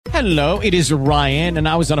Hello, it is Ryan, and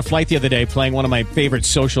I was on a flight the other day playing one of my favorite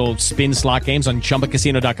social spin slot games on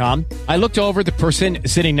ChumbaCasino.com. I looked over at the person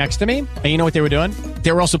sitting next to me, and you know what they were doing?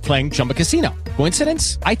 They were also playing Chumba Casino.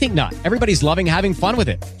 Coincidence? I think not. Everybody's loving having fun with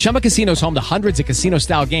it. Chumba Casino is home to hundreds of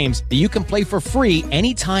casino-style games that you can play for free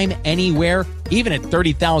anytime, anywhere, even at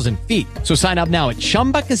 30,000 feet. So sign up now at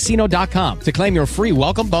ChumbaCasino.com to claim your free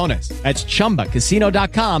welcome bonus. That's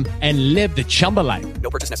ChumbaCasino.com and live the Chumba life. No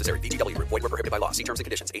purchase necessary. VGW. Void where prohibited by law. See terms and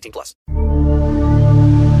conditions. 18 plus.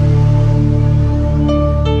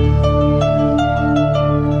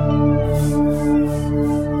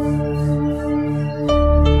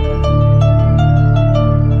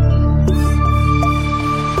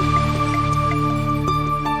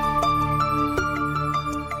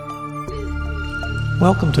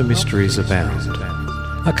 Welcome to Mysteries Abound,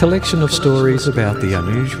 a collection of stories about the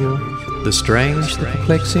unusual, the strange, the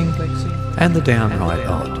perplexing, and the downright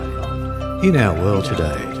odd. In our world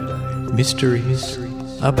today, mysteries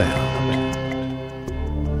abound.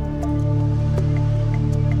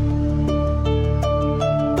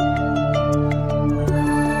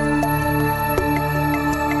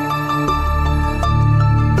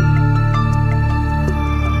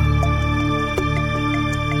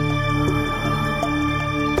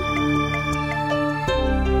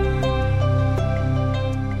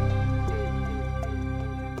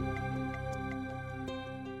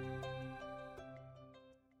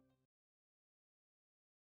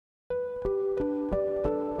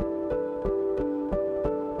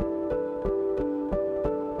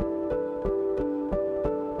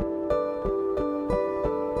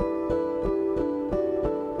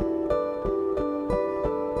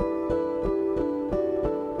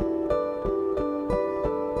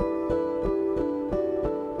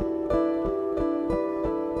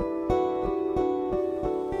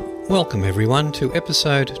 Welcome everyone to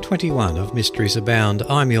episode 21 of Mysteries Abound.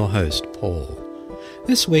 I'm your host, Paul.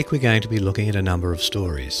 This week we're going to be looking at a number of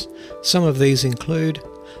stories. Some of these include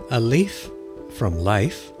a leaf from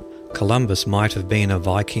Leif, Columbus might have been a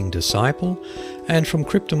Viking disciple, and from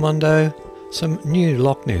Cryptomundo, some new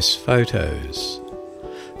Loch Ness photos.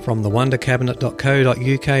 From the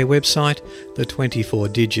wondercabinet.co.uk website, the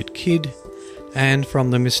 24-digit kid, and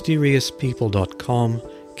from the mysteriouspeople.com,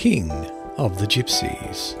 King of the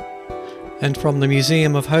Gypsies. And from the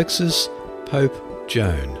Museum of Hoaxes, Pope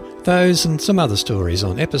Joan. Those and some other stories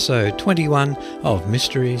on episode 21 of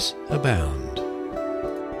Mysteries Abound.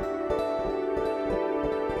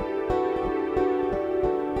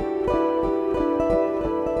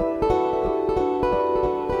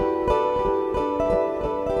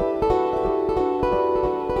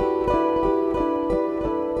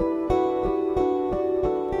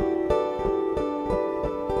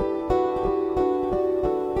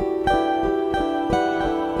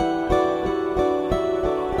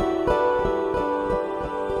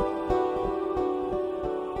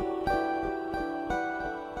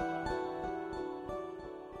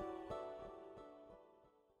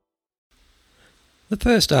 The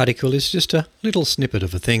first article is just a little snippet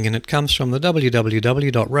of a thing, and it comes from the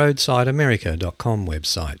www.roadsideamerica.com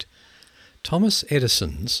website. Thomas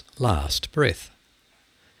Edison's last breath.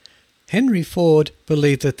 Henry Ford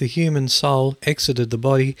believed that the human soul exited the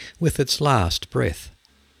body with its last breath.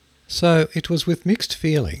 So it was with mixed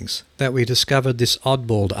feelings that we discovered this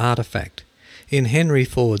oddball artefact in Henry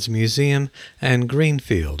Ford's museum and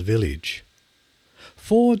Greenfield Village.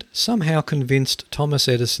 Ford somehow convinced Thomas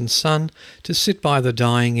Edison's son to sit by the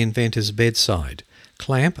dying inventor's bedside,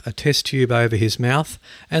 clamp a test tube over his mouth,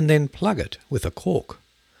 and then plug it with a cork.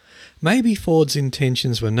 Maybe Ford's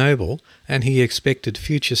intentions were noble, and he expected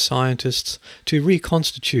future scientists to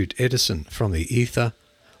reconstitute Edison from the ether,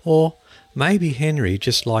 or maybe Henry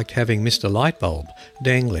just liked having Mr. Lightbulb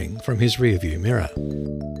dangling from his rearview mirror.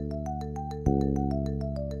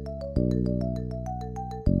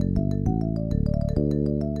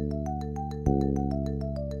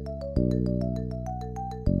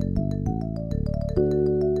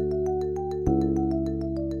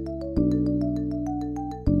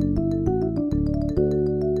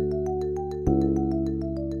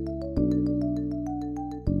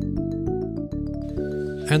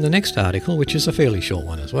 And the next article, which is a fairly short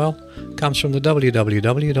one as well, comes from the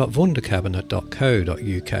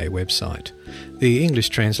www.wundercabinet.co.uk website. The English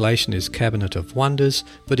translation is Cabinet of Wonders,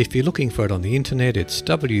 but if you're looking for it on the internet, it's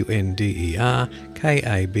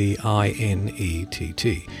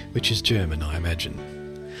WNDERKABINETT, which is German, I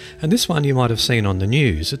imagine. And this one you might have seen on the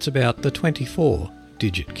news. It's about the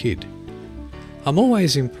 24-digit kid. I'm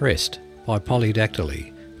always impressed by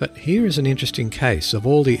polydactyly, but here is an interesting case of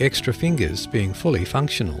all the extra fingers being fully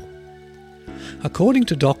functional. According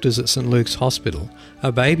to doctors at St. Luke's Hospital,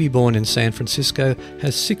 a baby born in San Francisco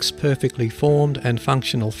has 6 perfectly formed and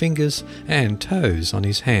functional fingers and toes on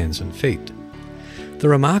his hands and feet. The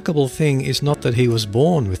remarkable thing is not that he was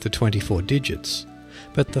born with the 24 digits,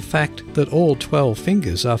 but the fact that all 12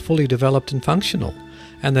 fingers are fully developed and functional,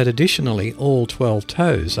 and that additionally all 12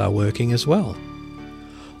 toes are working as well.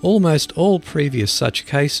 Almost all previous such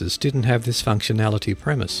cases didn't have this functionality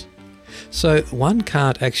premise, so one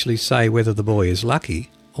can't actually say whether the boy is lucky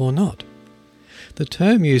or not. The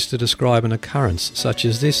term used to describe an occurrence such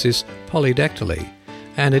as this is polydactyly,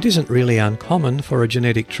 and it isn't really uncommon for a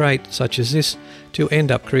genetic trait such as this to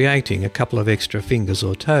end up creating a couple of extra fingers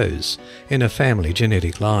or toes in a family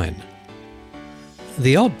genetic line.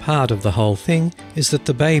 The odd part of the whole thing is that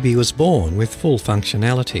the baby was born with full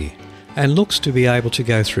functionality and looks to be able to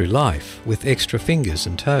go through life with extra fingers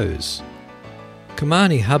and toes.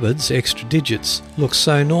 Kamani Hubbard's extra digits look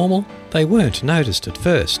so normal they weren't noticed at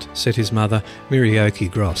first, said his mother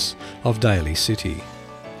Mirioki Gross of Daly City.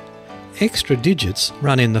 Extra digits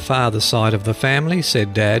run in the father side of the family,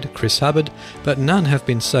 said Dad Chris Hubbard, but none have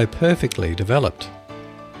been so perfectly developed.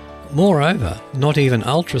 Moreover, not even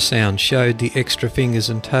ultrasound showed the extra fingers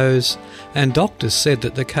and toes, and doctors said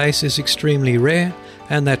that the case is extremely rare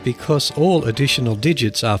and that because all additional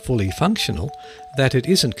digits are fully functional, that it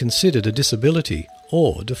isn't considered a disability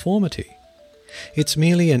or deformity. It's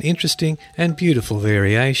merely an interesting and beautiful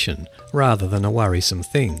variation rather than a worrisome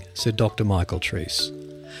thing, said Dr. Michael Treese.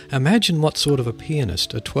 Imagine what sort of a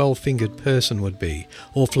pianist a 12-fingered person would be,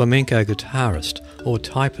 or flamenco guitarist, or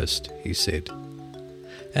typist, he said.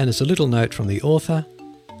 And as a little note from the author,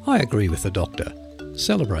 I agree with the doctor.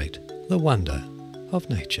 Celebrate the wonder of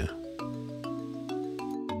nature.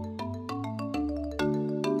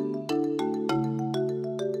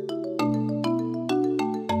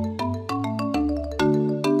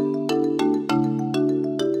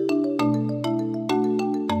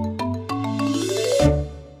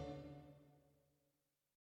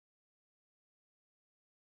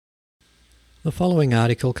 The following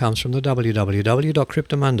article comes from the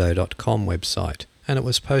www.cryptomundo.com website, and it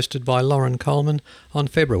was posted by Lauren Coleman on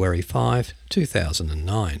February 5,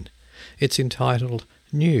 2009. It's entitled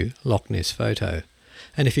New Loch Ness Photo,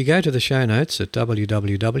 and if you go to the show notes at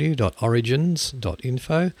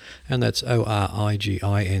www.origins.info, and that's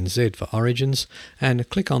ORIGINZ for Origins, and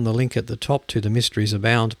click on the link at the top to the Mysteries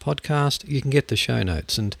Abound podcast, you can get the show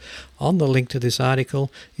notes. And on the link to this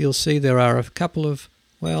article, you'll see there are a couple of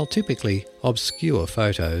typically obscure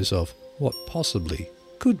photos of what possibly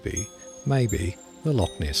could be, maybe, the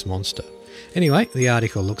Loch Ness Monster. Anyway, the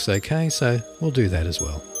article looks okay, so we'll do that as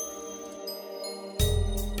well.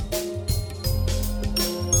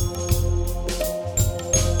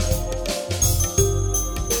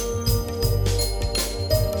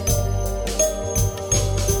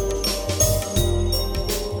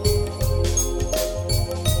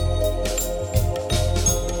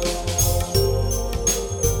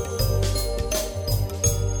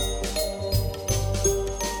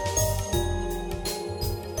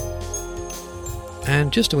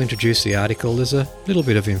 And just to introduce the article, there's a little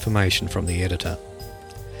bit of information from the editor.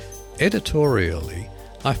 Editorially,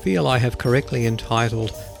 I feel I have correctly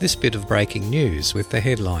entitled this bit of breaking news with the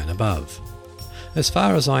headline above. As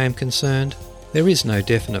far as I am concerned, there is no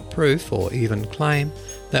definite proof or even claim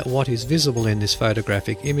that what is visible in this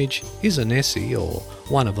photographic image is a Nessie or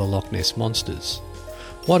one of the Loch Ness monsters.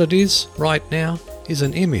 What it is, right now, is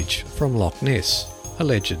an image from Loch Ness,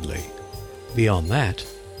 allegedly. Beyond that,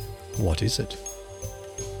 what is it?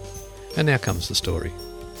 And now comes the story.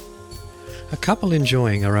 A couple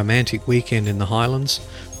enjoying a romantic weekend in the Highlands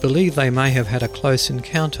believe they may have had a close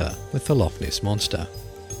encounter with the Loch Ness Monster.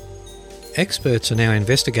 Experts are now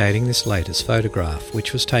investigating this latest photograph,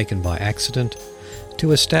 which was taken by accident,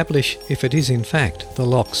 to establish if it is in fact the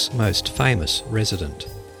Loch's most famous resident.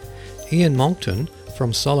 Ian Monckton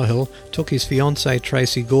from Solihull took his fiancée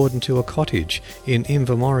Tracy Gordon to a cottage in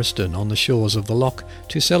Invermorriston on the shores of the Loch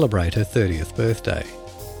to celebrate her 30th birthday.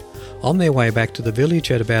 On their way back to the village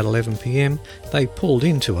at about 11 p.m, they pulled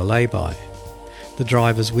into a lay-by. The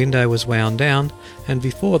driver's window was wound down, and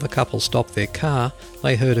before the couple stopped their car,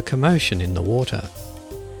 they heard a commotion in the water.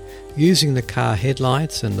 Using the car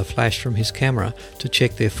headlights and the flash from his camera to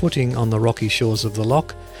check their footing on the rocky shores of the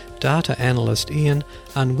Loch, data analyst Ian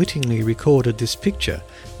unwittingly recorded this picture,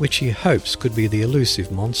 which he hopes could be the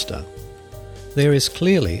elusive monster. There is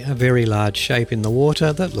clearly a very large shape in the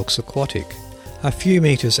water that looks aquatic, a few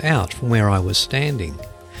metres out from where I was standing,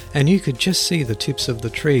 and you could just see the tips of the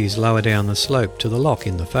trees lower down the slope to the loch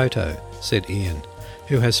in the photo, said Ian,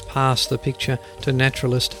 who has passed the picture to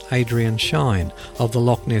naturalist Adrian Shine of the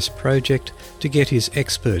Loch Ness project to get his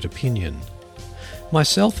expert opinion.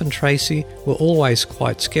 Myself and Tracy were always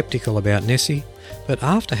quite sceptical about Nessie, but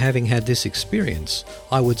after having had this experience,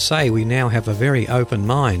 I would say we now have a very open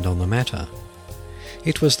mind on the matter.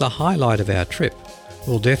 It was the highlight of our trip.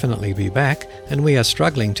 We'll definitely be back, and we are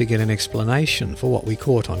struggling to get an explanation for what we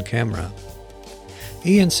caught on camera.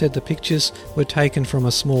 Ian said the pictures were taken from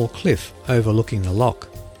a small cliff overlooking the loch,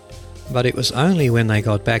 but it was only when they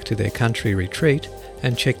got back to their country retreat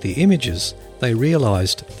and checked the images they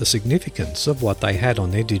realised the significance of what they had on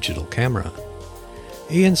their digital camera.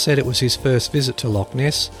 Ian said it was his first visit to Loch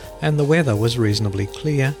Ness and the weather was reasonably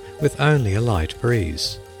clear with only a light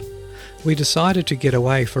breeze. We decided to get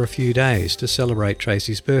away for a few days to celebrate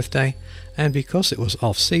Tracy's birthday, and because it was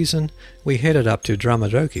off-season, we headed up to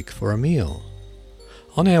Drummadokik for a meal.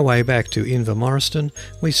 On our way back to Invermorriston,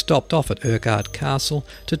 we stopped off at Urquhart Castle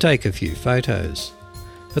to take a few photos.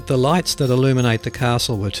 But the lights that illuminate the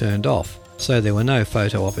castle were turned off, so there were no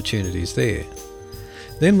photo opportunities there.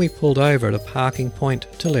 Then we pulled over at a parking point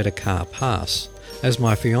to let a car pass, as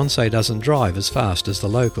my fiancé doesn't drive as fast as the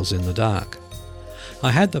locals in the dark.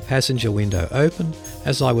 I had the passenger window open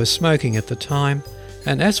as I was smoking at the time,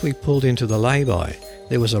 and as we pulled into the lay-by,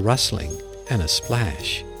 there was a rustling and a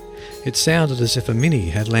splash. It sounded as if a Mini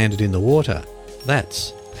had landed in the water.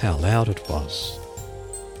 That's how loud it was.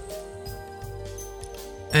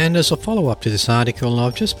 And as a follow-up to this article,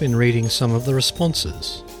 I've just been reading some of the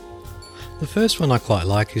responses. The first one I quite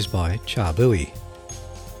like is by Charbui.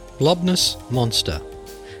 Blobness Monster.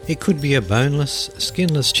 It could be a boneless,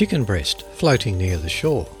 skinless chicken breast floating near the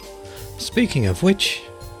shore. Speaking of which,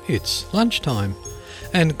 it's lunchtime,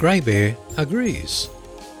 and Grey Bear agrees.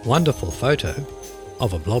 Wonderful photo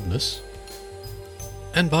of a blobness.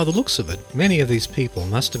 And by the looks of it, many of these people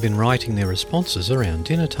must have been writing their responses around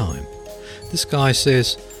dinner time. This guy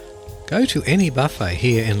says, go to any buffet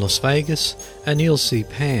here in Las Vegas and you'll see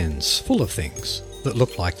pans full of things that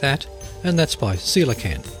look like that, and that's by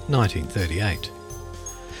Coelacanth, 1938.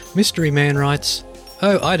 Mystery Man writes,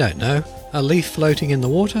 oh, I don't know, a leaf floating in the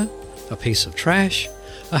water, a piece of trash,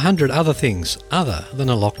 100 other things other than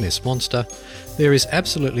a Loch Ness monster. There is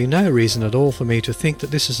absolutely no reason at all for me to think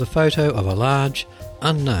that this is a photo of a large,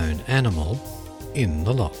 unknown animal in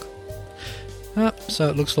the loch. So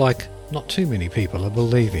it looks like not too many people are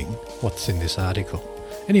believing what's in this article.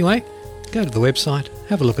 Anyway, go to the website,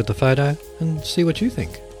 have a look at the photo, and see what you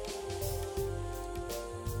think.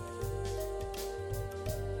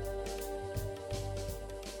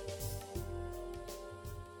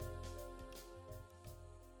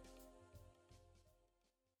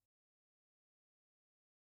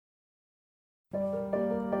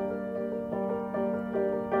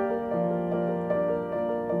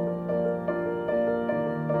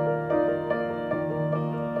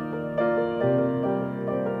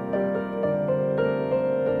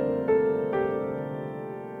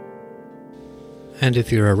 And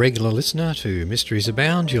if you're a regular listener to Mysteries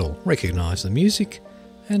Abound, you'll recognise the music,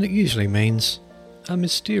 and it usually means a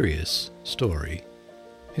mysterious story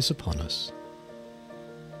is upon us.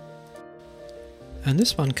 And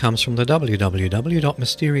this one comes from the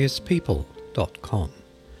www.mysteriouspeople.com,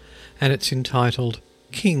 and it's entitled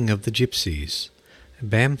King of the Gypsies,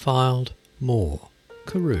 Bamfylde Moore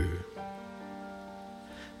Carew.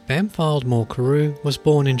 Bamfylde Moore Carew was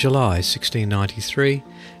born in July 1693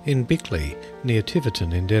 in Bickley, near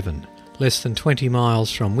Tiverton in Devon, less than 20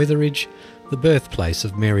 miles from Witheridge, the birthplace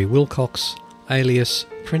of Mary Wilcox, alias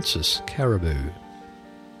Princess Caribou.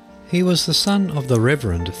 He was the son of the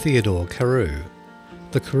Reverend Theodore Carew,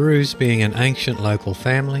 the Carews being an ancient local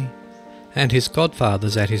family, and his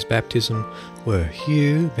godfathers at his baptism were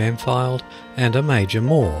Hugh Bamfylde and a Major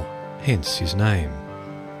Moore, hence his name.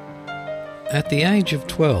 At the age of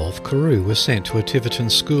 12, Carew was sent to a Tiverton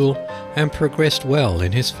school and progressed well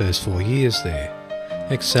in his first 4 years there,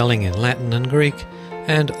 excelling in Latin and Greek,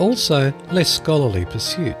 and also less scholarly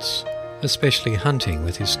pursuits, especially hunting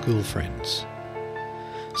with his school friends.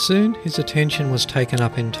 Soon his attention was taken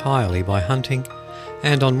up entirely by hunting,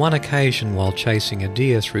 and on one occasion while chasing a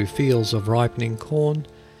deer through fields of ripening corn,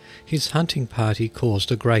 his hunting party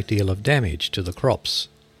caused a great deal of damage to the crops.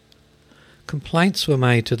 Complaints were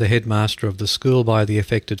made to the headmaster of the school by the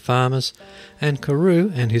affected farmers, and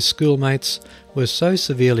Carew and his schoolmates were so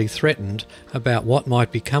severely threatened about what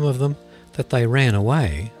might become of them that they ran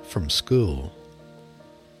away from school.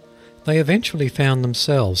 They eventually found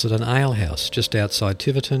themselves at an alehouse just outside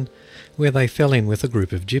Tiverton, where they fell in with a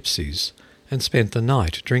group of gypsies and spent the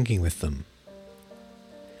night drinking with them.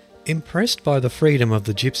 Impressed by the freedom of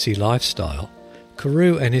the gypsy lifestyle,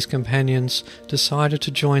 Carew and his companions decided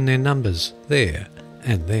to join their numbers there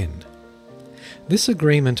and then. This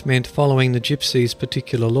agreement meant following the Gypsies'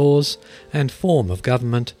 particular laws and form of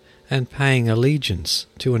government and paying allegiance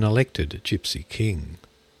to an elected Gypsy king.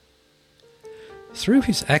 Through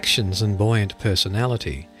his actions and buoyant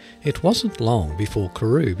personality, it wasn't long before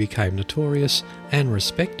Carew became notorious and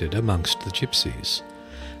respected amongst the Gypsies,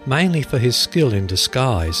 mainly for his skill in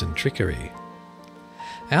disguise and trickery.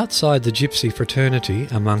 Outside the Gypsy fraternity,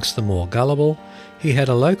 amongst the more gullible, he had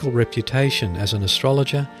a local reputation as an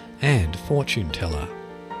astrologer and fortune-teller.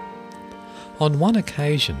 On one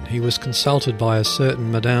occasion he was consulted by a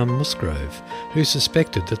certain Madame Musgrove, who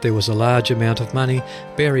suspected that there was a large amount of money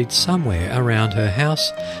buried somewhere around her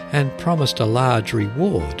house and promised a large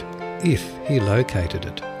reward if he located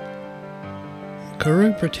it.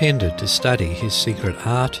 Carew pretended to study his secret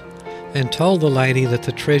art and told the lady that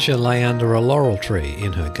the treasure lay under a laurel tree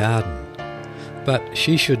in her garden, but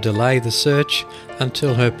she should delay the search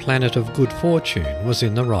until her planet of good fortune was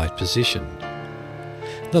in the right position.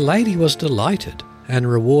 The lady was delighted and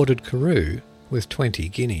rewarded Carew with 20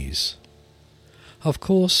 guineas. Of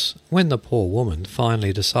course, when the poor woman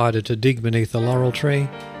finally decided to dig beneath the laurel tree,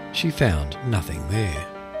 she found nothing there.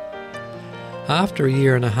 After a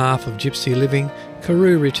year and a half of gypsy living,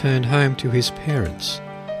 Carew returned home to his parents,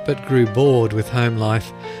 but grew bored with home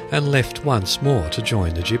life and left once more to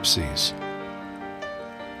join the Gypsies.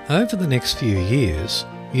 Over the next few years,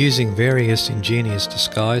 using various ingenious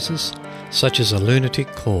disguises, such as a lunatic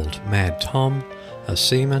called Mad Tom, a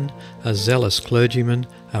seaman, a zealous clergyman,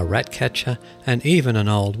 a rat-catcher, and even an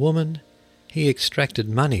old woman, he extracted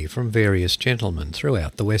money from various gentlemen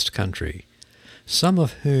throughout the West Country, some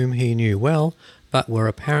of whom he knew well but were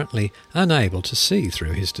apparently unable to see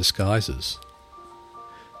through his disguises.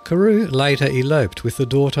 Carew later eloped with the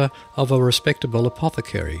daughter of a respectable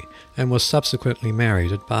apothecary and was subsequently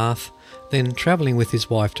married at Bath, then travelling with his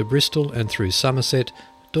wife to Bristol and through Somerset,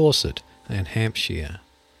 Dorset and Hampshire.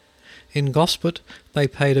 In Gosport they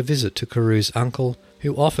paid a visit to Carew's uncle,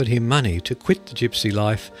 who offered him money to quit the gypsy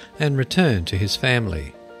life and return to his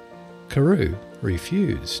family. Carew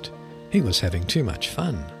refused. He was having too much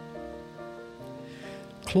fun.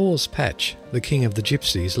 Claus Patch, the king of the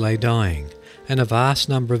Gypsies, lay dying, and a vast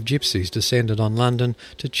number of gypsies descended on London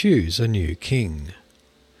to choose a new king.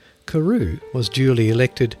 Carew was duly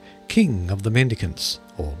elected King of the Mendicants,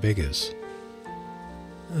 or beggars.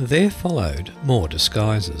 There followed more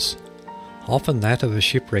disguises, often that of a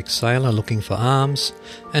shipwrecked sailor looking for arms,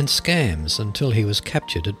 and scams until he was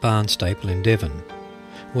captured at Barnstaple in Devon,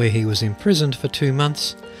 where he was imprisoned for 2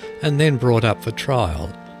 months and then brought up for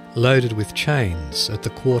trial, loaded with chains at the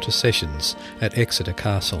quarter sessions at Exeter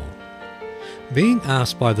Castle. Being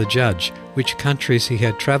asked by the judge which countries he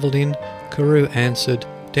had travelled in, Carew answered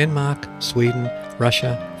Denmark, Sweden,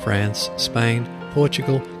 Russia, France, Spain,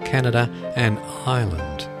 Portugal, Canada and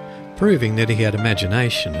Ireland, proving that he had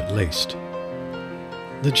imagination at least.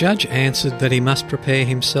 The judge answered that he must prepare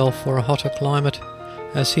himself for a hotter climate,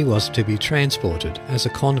 as he was to be transported as a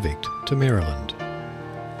convict to Maryland.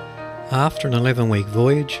 After an 11-week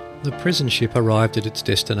voyage, the prison ship arrived at its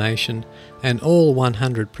destination, and all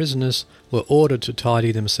 100 prisoners were ordered to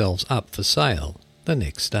tidy themselves up for sail the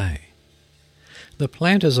next day. The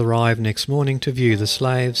planters arrived next morning to view the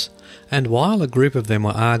slaves, and while a group of them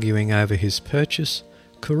were arguing over his purchase,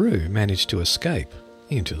 Carew managed to escape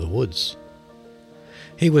into the woods.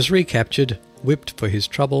 He was recaptured, whipped for his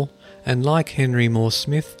trouble, and like Henry Moore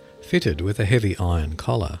Smith, fitted with a heavy iron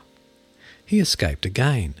collar. He escaped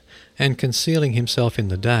again, and concealing himself in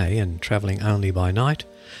the day and travelling only by night,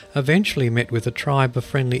 eventually met with a tribe of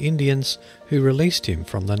friendly Indians who released him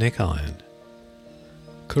from the neck iron.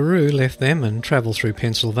 Carew left them and travelled through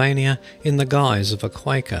Pennsylvania in the guise of a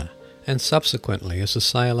Quaker, and subsequently as a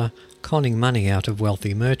sailor, conning money out of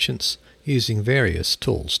wealthy merchants, using various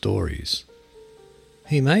tall stories.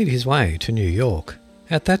 He made his way to New York,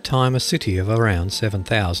 at that time a city of around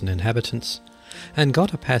 7,000 inhabitants, and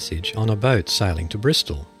got a passage on a boat sailing to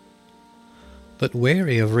Bristol. But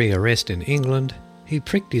wary of rearrest in England, he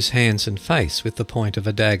pricked his hands and face with the point of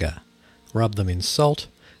a dagger, rubbed them in salt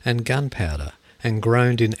and gunpowder, and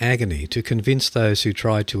groaned in agony to convince those who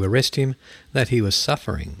tried to arrest him that he was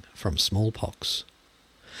suffering from smallpox.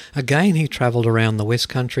 Again he travelled around the West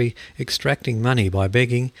Country, extracting money by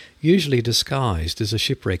begging, usually disguised as a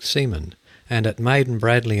shipwrecked seaman, and at Maiden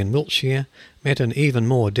Bradley in Wiltshire met an even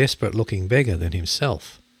more desperate-looking beggar than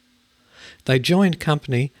himself. They joined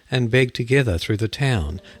company and begged together through the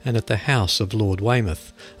town and at the house of Lord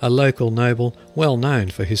Weymouth, a local noble well known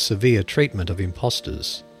for his severe treatment of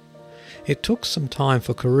impostors. It took some time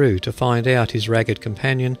for Carew to find out his ragged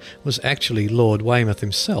companion was actually Lord Weymouth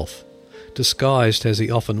himself, disguised as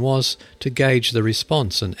he often was to gauge the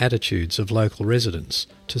response and attitudes of local residents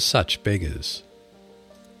to such beggars.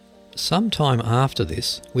 Some time after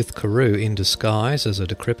this, with Carew in disguise as a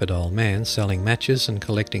decrepit old man selling matches and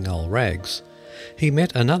collecting old rags, he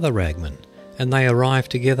met another ragman, and they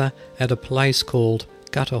arrived together at a place called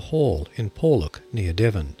Gutter Hall in Porlock near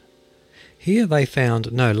Devon. Here they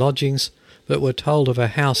found no lodgings, but were told of a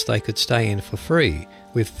house they could stay in for free,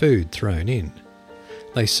 with food thrown in.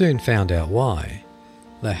 They soon found out why.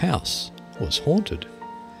 The house was haunted.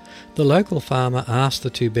 The local farmer asked the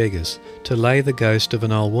two beggars to lay the ghost of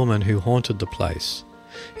an old woman who haunted the place.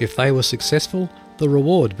 If they were successful, the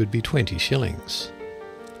reward would be 20 shillings.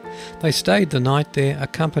 They stayed the night there,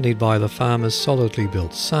 accompanied by the farmer's solidly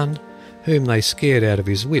built son, whom they scared out of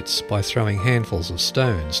his wits by throwing handfuls of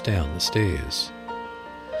stones down the stairs.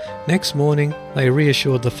 Next morning they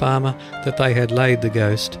reassured the farmer that they had laid the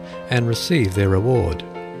ghost and received their reward.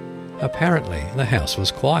 Apparently the house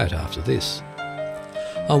was quiet after this.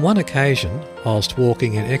 On one occasion, whilst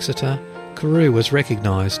walking in Exeter, Carew was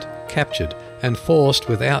recognised, captured and forced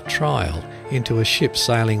without trial into a ship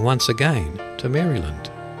sailing once again to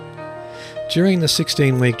Maryland. During the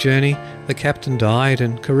 16-week journey, the captain died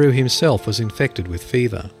and Carew himself was infected with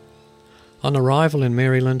fever. On arrival in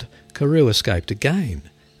Maryland, Carew escaped again,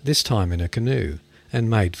 this time in a canoe, and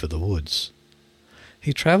made for the woods.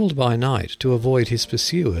 He travelled by night to avoid his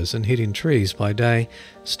pursuers and hid in trees by day,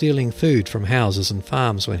 stealing food from houses and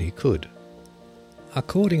farms when he could.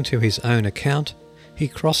 According to his own account, he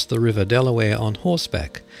crossed the River Delaware on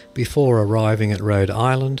horseback before arriving at Rhode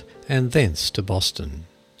Island and thence to Boston.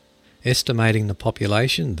 Estimating the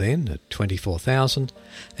population then at 24,000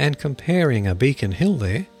 and comparing a beacon hill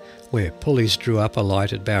there, where pulleys drew up a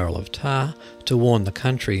lighted barrel of tar to warn the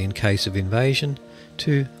country in case of invasion,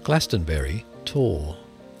 to Glastonbury, Tor.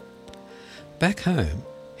 Back home,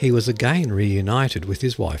 he was again reunited with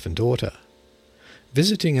his wife and daughter.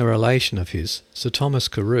 Visiting a relation of his, Sir Thomas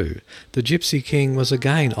Carew, the Gypsy King was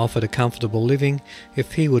again offered a comfortable living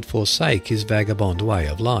if he would forsake his vagabond way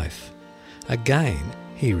of life. Again,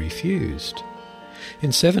 he refused. In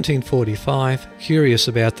 1745, curious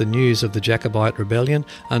about the news of the Jacobite rebellion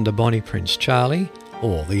under Bonnie Prince Charlie,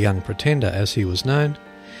 or the Young Pretender as he was known,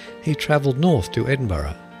 he travelled north to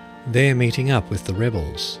Edinburgh, there meeting up with the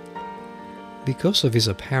rebels. Because of his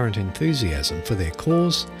apparent enthusiasm for their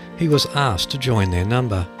cause, he was asked to join their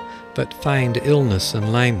number, but feigned illness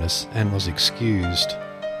and lameness and was excused.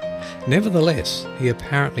 Nevertheless, he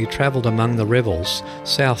apparently travelled among the rebels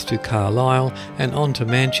south to Carlisle and on to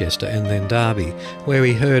Manchester and then Derby, where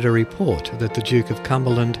he heard a report that the Duke of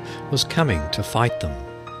Cumberland was coming to fight them.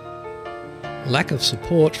 Lack of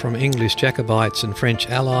support from English Jacobites and French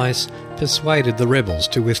allies persuaded the rebels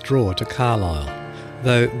to withdraw to Carlisle,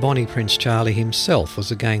 though Bonnie Prince Charlie himself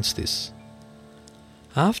was against this.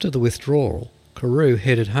 After the withdrawal, Carew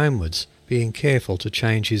headed homewards, being careful to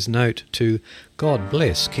change his note to "God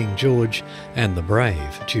bless King George and the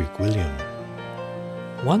brave Duke William."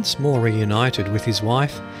 Once more reunited with his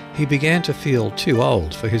wife, he began to feel too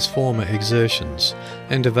old for his former exertions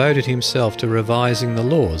and devoted himself to revising the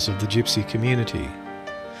laws of the gypsy community.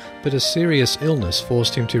 But a serious illness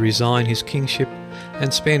forced him to resign his kingship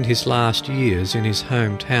and spend his last years in his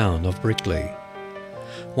hometown of Brickley.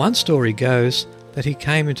 One story goes that he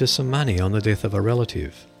came into some money on the death of a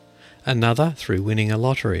relative, another through winning a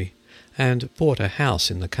lottery, and bought a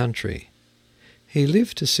house in the country. He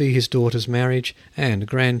lived to see his daughter's marriage and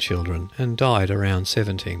grandchildren and died around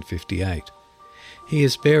 1758. He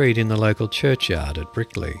is buried in the local churchyard at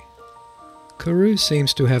Brickley. Carew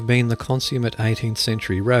seems to have been the consummate 18th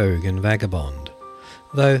century rogue and vagabond,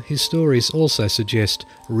 though his stories also suggest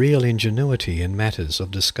real ingenuity in matters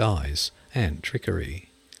of disguise and trickery.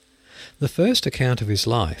 The first account of his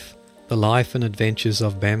life, The Life and Adventures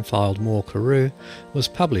of Bampfylde Moore Carew, was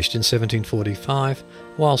published in 1745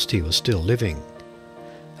 whilst he was still living.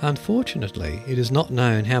 Unfortunately, it is not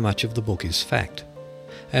known how much of the book is fact,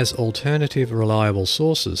 as alternative reliable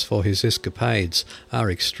sources for his escapades are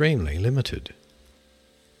extremely limited.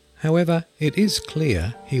 However, it is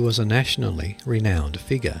clear he was a nationally renowned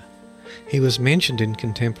figure. He was mentioned in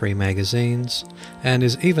contemporary magazines and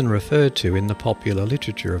is even referred to in the popular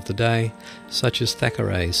literature of the day, such as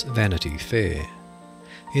Thackeray's Vanity Fair.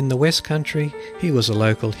 In the West Country, he was a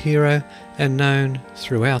local hero and known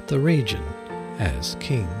throughout the region as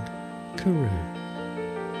King Carew.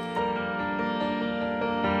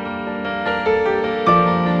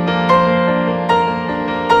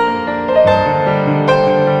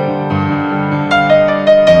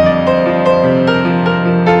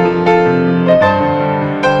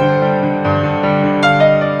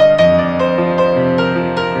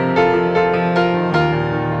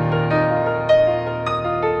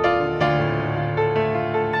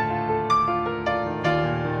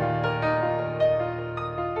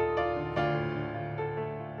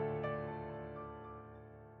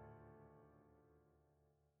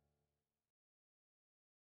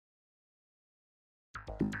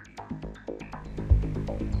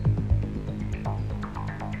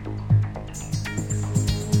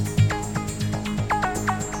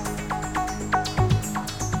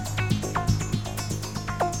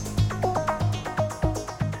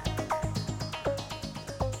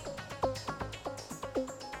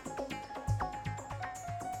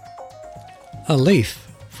 A leaf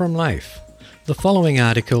from Leif. The following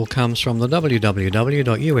article comes from the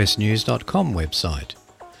www.usnews.com website.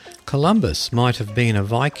 Columbus might have been a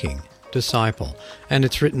Viking disciple, and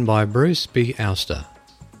it's written by Bruce B. Auster.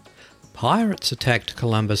 Pirates attacked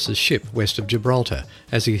Columbus's ship west of Gibraltar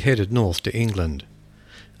as he headed north to England.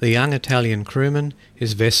 The young Italian crewman,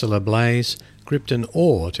 his vessel ablaze, gripped an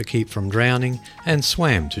oar to keep from drowning and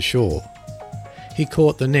swam to shore. He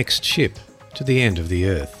caught the next ship to the end of the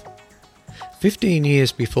earth. 15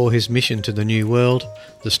 years before his mission to the New World,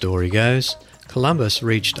 the story goes, Columbus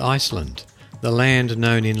reached Iceland, the land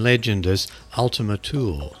known in legend as Ultima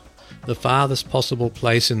Thule, the farthest possible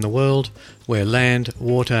place in the world where land,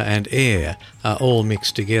 water and air are all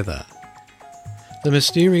mixed together. The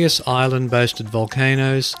mysterious island boasted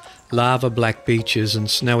volcanoes, lava-black beaches and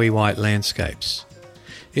snowy white landscapes.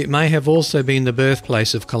 It may have also been the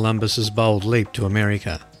birthplace of Columbus's bold leap to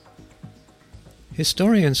America.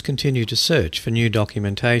 Historians continue to search for new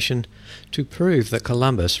documentation to prove that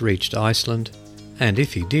Columbus reached Iceland, and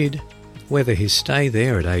if he did, whether his stay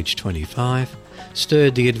there at age 25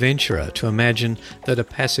 stirred the adventurer to imagine that a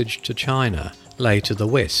passage to China lay to the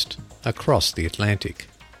west, across the Atlantic.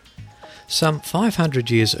 Some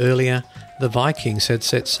 500 years earlier, the Vikings had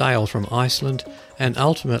set sail from Iceland and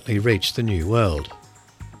ultimately reached the New World.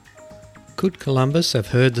 Could Columbus have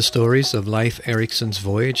heard the stories of Leif Erikson's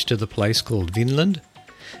voyage to the place called Vinland?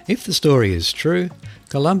 If the story is true,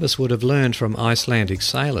 Columbus would have learned from Icelandic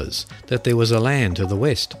sailors that there was a land to the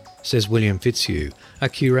west, says William Fitzhugh, a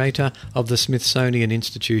curator of the Smithsonian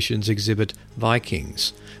Institution's exhibit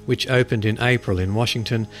Vikings, which opened in April in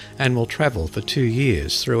Washington and will travel for 2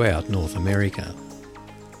 years throughout North America.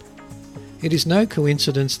 It is no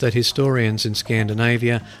coincidence that historians in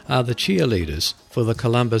Scandinavia are the cheerleaders for the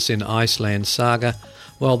Columbus in Iceland saga,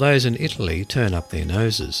 while those in Italy turn up their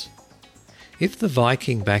noses. If the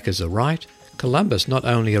Viking backers are right, Columbus not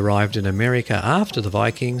only arrived in America after the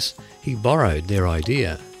Vikings, he borrowed their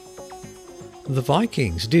idea. The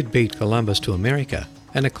Vikings did beat Columbus to America,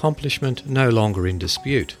 an accomplishment no longer in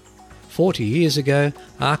dispute. 40 years ago,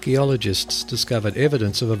 archaeologists discovered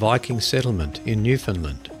evidence of a Viking settlement in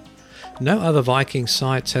Newfoundland. No other Viking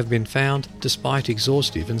sites have been found despite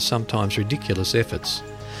exhaustive and sometimes ridiculous efforts,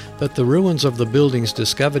 but the ruins of the buildings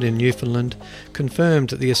discovered in Newfoundland confirmed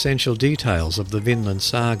the essential details of the Vinland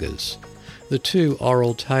sagas, the 2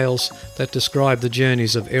 oral tales that describe the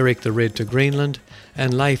journeys of Eric the Red to Greenland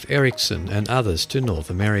and Leif Erikson and others to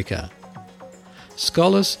North America.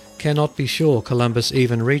 Scholars cannot be sure Columbus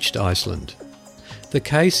even reached Iceland. The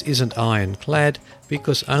case isn't ironclad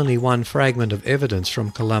because only one fragment of evidence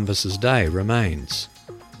from Columbus's day remains.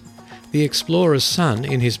 The explorer's son,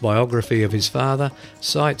 in his biography of his father,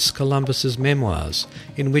 cites Columbus's memoirs,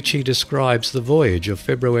 in which he describes the voyage of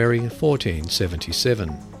February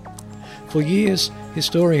 1477. For years,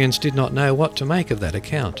 historians did not know what to make of that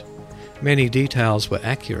account. Many details were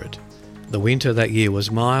accurate. The winter that year was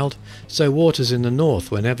mild, so waters in the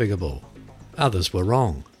north were navigable. Others were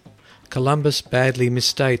wrong. Columbus badly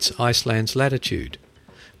misstates Iceland's latitude,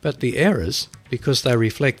 but the errors, because they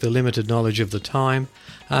reflect the limited knowledge of the time,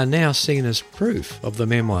 are now seen as proof of the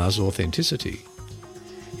memoir's authenticity.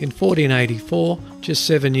 In 1484, just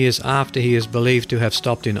 7 years after he is believed to have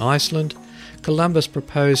stopped in Iceland, Columbus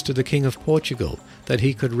proposed to the King of Portugal that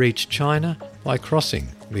he could reach China by crossing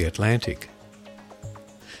the Atlantic.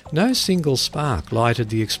 No single spark lighted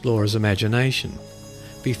the explorer's imagination.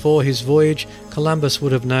 Before his voyage, Columbus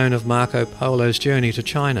would have known of Marco Polo's journey to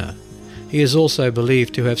China. He is also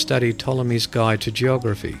believed to have studied Ptolemy's Guide to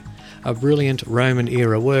Geography, a brilliant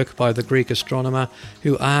Roman-era work by the Greek astronomer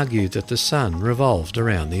who argued that the sun revolved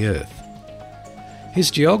around the Earth.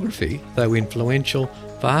 His geography, though influential,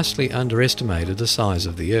 vastly underestimated the size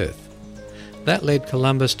of the Earth. That led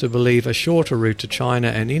Columbus to believe a shorter route to China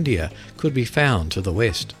and India could be found to the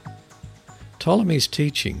west. Ptolemy's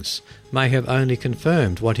teachings may have only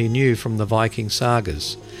confirmed what he knew from the Viking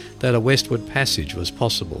sagas, that a westward passage was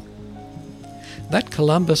possible. That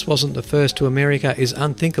Columbus wasn't the first to America is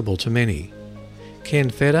unthinkable to many.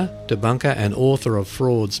 Ken Fedder, debunker and author of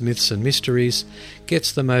Frauds, Myths and Mysteries,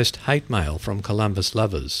 gets the most hate mail from Columbus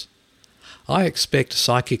lovers. I expect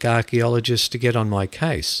psychic archaeologists to get on my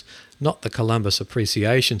case, not the Columbus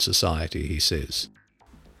Appreciation Society, he says.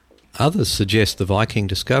 Others suggest the Viking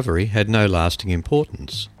discovery had no lasting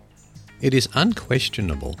importance. It is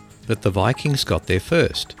unquestionable that the Vikings got there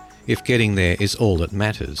first, if getting there is all that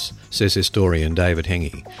matters, says historian David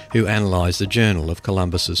Henge, who analysed the journal of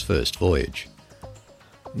Columbus's first voyage.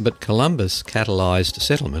 But Columbus catalysed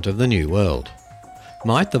settlement of the New World.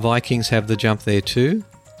 Might the Vikings have the jump there too?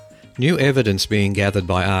 New evidence being gathered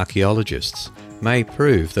by archaeologists may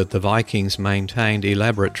prove that the Vikings maintained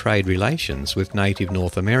elaborate trade relations with native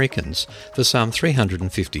North Americans for some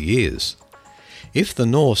 350 years. If the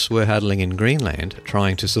Norse were huddling in Greenland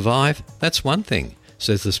trying to survive, that's one thing,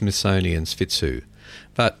 says the Smithsonian's Fitzhugh.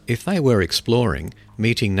 But if they were exploring,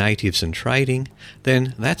 meeting natives and trading,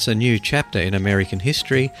 then that's a new chapter in American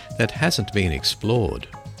history that hasn't been explored.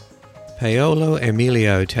 Paolo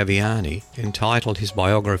Emilio Taviani entitled his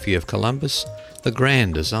biography of Columbus, The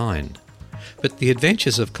Grand Design. But the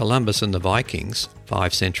adventures of Columbus and the Vikings,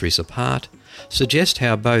 5 centuries apart, suggest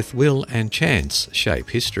how both will and chance shape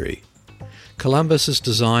history. Columbus's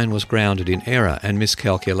design was grounded in error and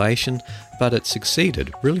miscalculation, but it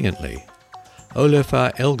succeeded brilliantly.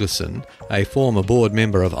 Olafur Elgerson, a former board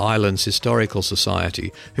member of Ireland's Historical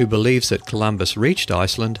Society who believes that Columbus reached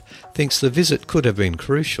Iceland, thinks the visit could have been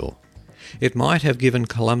crucial. It might have given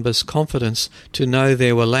Columbus confidence to know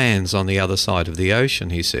there were lands on the other side of the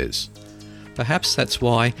ocean, he says. Perhaps that's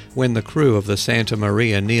why, when the crew of the Santa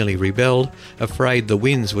Maria nearly rebelled, afraid the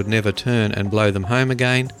winds would never turn and blow them home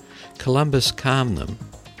again, Columbus calmed them,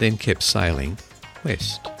 then kept sailing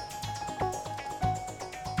west.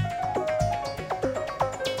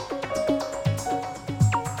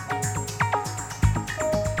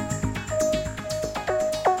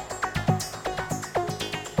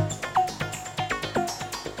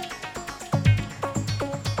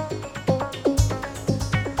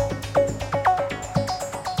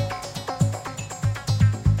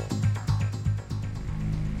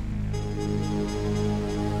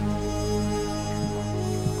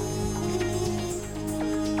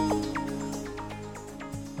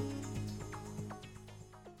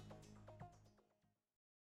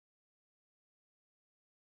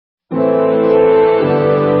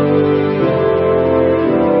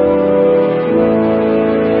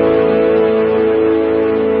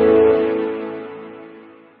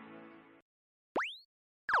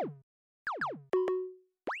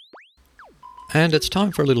 And it's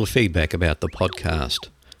time for a little feedback about the podcast.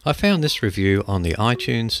 I found this review on the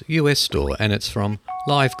iTunes US store and it's from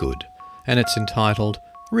Livegood and it's entitled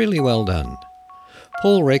Really Well Done.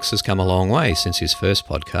 Paul Rex has come a long way since his first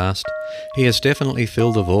podcast. He has definitely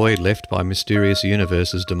filled the void left by Mysterious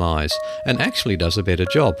Universe's demise and actually does a better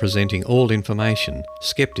job presenting all information,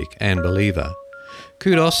 skeptic and believer.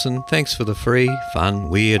 Kudos and thanks for the free, fun,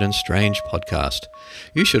 weird and strange podcast.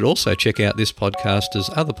 You should also check out this podcaster's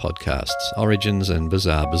other podcasts, Origins and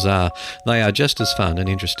Bizarre Bazaar. They are just as fun and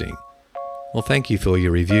interesting. Well, thank you for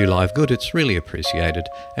your review, Livegood. It's really appreciated.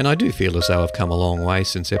 And I do feel as though I've come a long way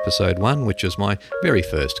since episode 1, which was my very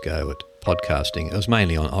first go at podcasting. It was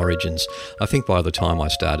mainly on Origins. I think by the time I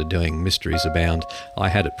started doing Mysteries Abound, I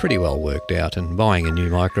had it pretty well worked out, and buying a new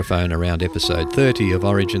microphone around episode 30 of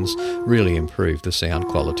Origins really improved the sound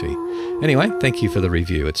quality. Anyway, thank you for the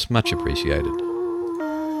review. It's much appreciated.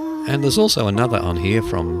 And there's also another on here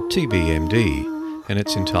from TBMD, and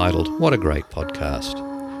it's entitled What a Great Podcast.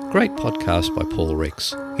 Great podcast by Paul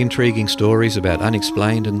Rex. Intriguing stories about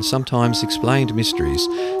unexplained and sometimes explained mysteries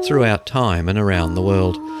throughout time and around the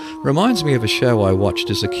world. Reminds me of a show I watched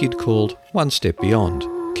as a kid called One Step Beyond.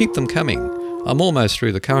 Keep them coming. I'm almost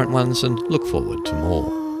through the current ones and look forward to more.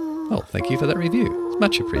 Well, thank you for that review. It's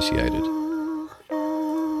much appreciated.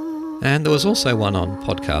 And there was also one on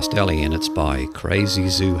Podcast Alley, and it's by Crazy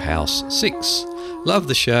Zoo House 6. Love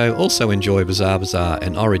the show. Also enjoy Bizarre Bazaar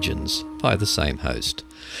and Origins by the same host.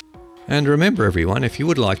 And remember everyone, if you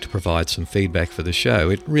would like to provide some feedback for the show,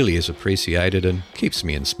 it really is appreciated and keeps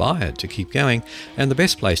me inspired to keep going. And the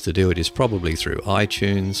best place to do it is probably through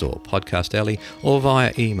iTunes or Podcast Alley or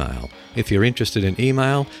via email. If you're interested in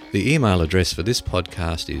email, the email address for this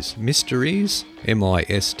podcast is mysteries,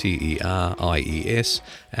 mysteries,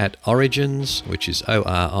 at origins, which is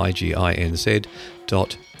originz.info,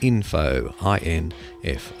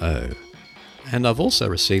 info. And I've also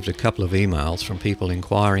received a couple of emails from people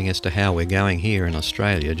inquiring as to how we're going here in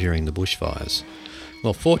Australia during the bushfires.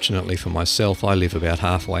 Well, fortunately for myself, I live about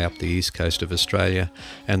halfway up the east coast of Australia,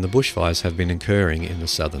 and the bushfires have been occurring in the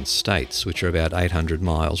southern states, which are about 800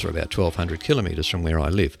 miles or about 1,200 kilometres from where I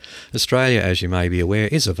live. Australia, as you may be aware,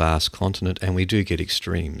 is a vast continent, and we do get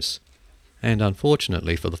extremes. And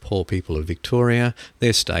unfortunately for the poor people of Victoria,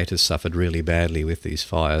 their state has suffered really badly with these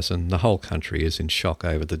fires, and the whole country is in shock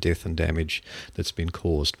over the death and damage that's been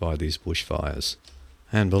caused by these bushfires.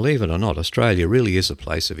 And believe it or not, Australia really is a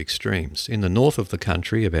place of extremes. In the north of the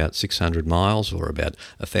country, about 600 miles or about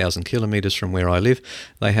 1,000 kilometres from where I live,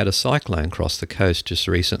 they had a cyclone cross the coast just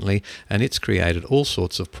recently, and it's created all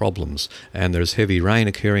sorts of problems. And there's heavy rain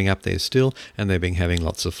occurring up there still, and they've been having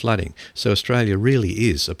lots of flooding. So Australia really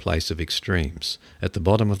is a place of extremes. At the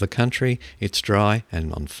bottom of the country, it's dry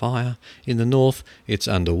and on fire. In the north, it's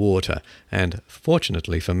underwater. And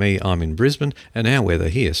fortunately for me, I'm in Brisbane, and our weather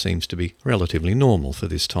here seems to be relatively normal for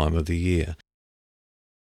this time of the year.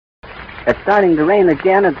 It's starting to rain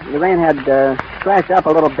again. The rain had scratched up a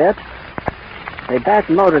little bit. The back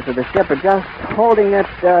motors of the ship are just holding it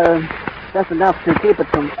just enough to keep it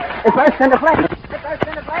from... It's burst into flame! It burst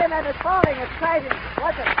into flame and it's falling! It's crashing!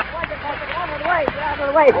 Watch it! Watch it! Watch it! Get out of the way! Get out of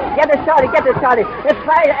the way! Get this shorty! Get this shorty! It's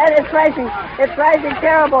crashing! It's crashing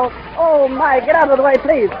terrible! Oh my! Get out of the way,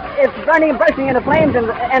 please! It's burning, bursting into flames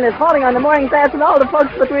and it's falling on the mooring mast and all the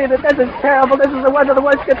folks between it. This is terrible! This is one of the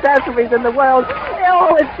worst catastrophes in the world!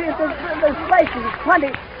 Oh, it's this place is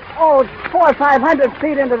 400 or 500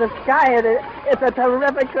 feet into the sky, and it's a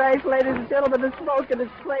terrific crash, ladies and gentlemen. The smoke and the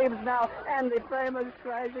flames now, and the frame is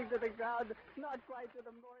crashing to the ground, not quite to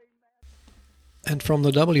the mooring mast. And from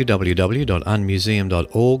the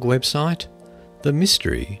www.unmuseum.org website, the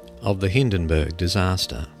mystery of the Hindenburg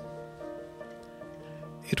disaster.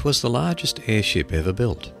 It was the largest airship ever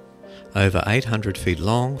built, over 800 feet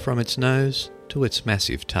long from its nose to its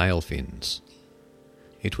massive tail fins.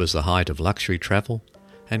 It was the height of luxury travel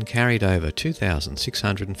and carried over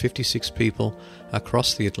 2,656 people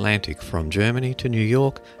across the Atlantic from Germany to New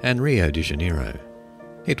York and Rio de Janeiro.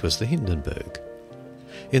 It was the Hindenburg.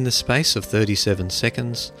 In the space of 37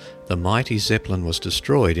 seconds, the mighty Zeppelin was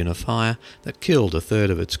destroyed in a fire that killed a third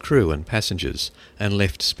of its crew and passengers and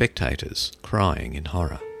left spectators crying in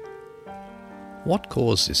horror. What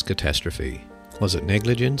caused this catastrophe? Was it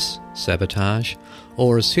negligence, sabotage,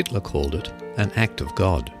 or as Hitler called it, an act of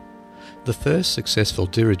God? The first successful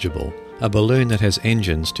dirigible, a balloon that has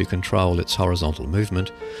engines to control its horizontal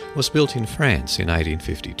movement, was built in France in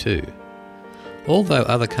 1852. Although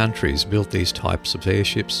other countries built these types of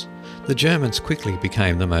airships, the Germans quickly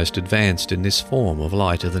became the most advanced in this form of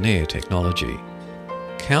lighter-than-air technology.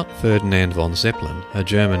 Count Ferdinand von Zeppelin, a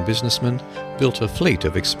German businessman, built a fleet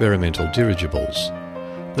of experimental dirigibles.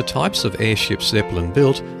 The types of airships Zeppelin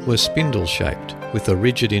built were spindle-shaped, with a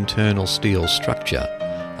rigid internal steel structure,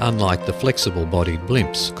 unlike the flexible-bodied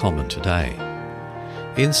blimps common today.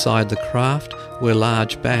 Inside the craft were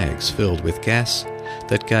large bags filled with gas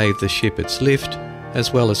that gave the ship its lift,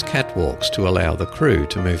 as well as catwalks to allow the crew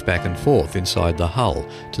to move back and forth inside the hull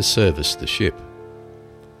to service the ship.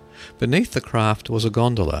 Beneath the craft was a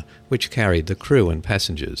gondola which carried the crew and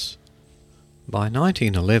passengers. By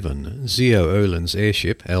 1911, Zio Oehlen's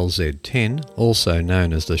airship LZ-10, also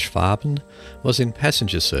known as the Schwaben, was in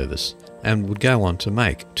passenger service and would go on to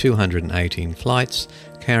make 218 flights,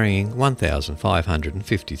 carrying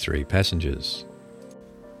 1,553 passengers.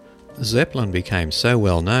 Zeppelin became so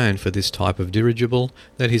well known for this type of dirigible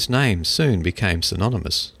that his name soon became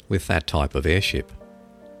synonymous with that type of airship.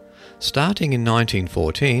 Starting in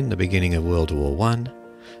 1914, the beginning of World War I,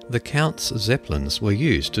 the Count's Zeppelins were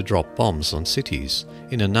used to drop bombs on cities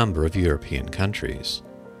in a number of European countries.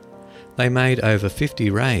 They made over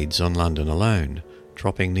 50 raids on London alone,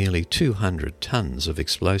 dropping nearly 200 tons of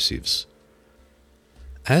explosives.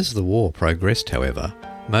 As the war progressed, however,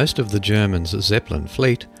 most of the Germans' Zeppelin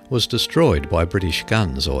fleet was destroyed by British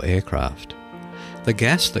guns or aircraft. The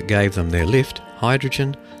gas that gave them their lift,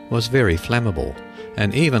 hydrogen, was very flammable,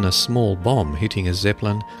 and even a small bomb hitting a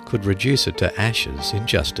Zeppelin could reduce it to ashes in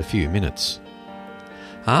just a few minutes.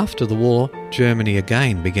 After the war, Germany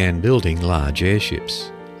again began building large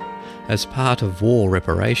airships. As part of war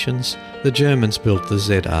reparations, the Germans built the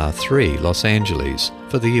ZR-3 Los Angeles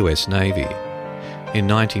for the US Navy. In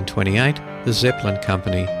 1928, the Zeppelin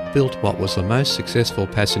Company built what was the most successful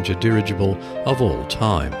passenger dirigible of all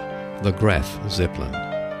time, the Graf Zeppelin.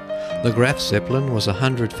 The Graf Zeppelin was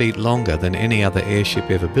 100 feet longer than any other airship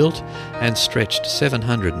ever built and stretched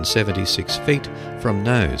 776 feet from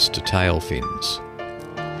nose to tail fins.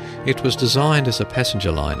 It was designed as a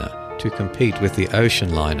passenger liner to compete with the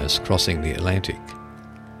ocean liners crossing the Atlantic.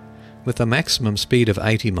 With a maximum speed of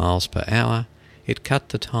 80 miles per hour, it cut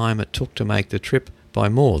the time it took to make the trip by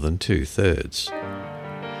more than 2/3.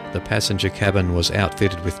 The passenger cabin was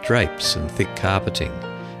outfitted with drapes and thick carpeting.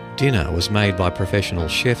 Dinner was made by professional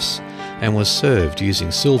chefs and was served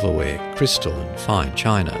using silverware, crystal and fine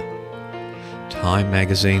china. Time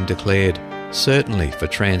magazine declared, "Certainly for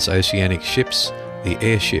transoceanic ships, the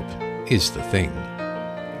airship is the thing."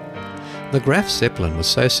 The Graf Zeppelin was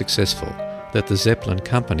so successful that the Zeppelin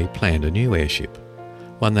Company planned a new airship,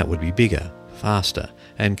 one that would be bigger, faster,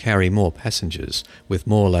 and carry more passengers with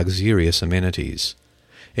more luxurious amenities.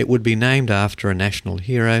 It would be named after a national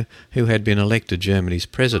hero who had been elected Germany's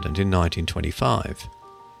president in 1925.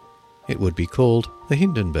 It would be called the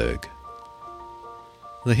Hindenburg.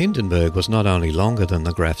 The Hindenburg was not only longer than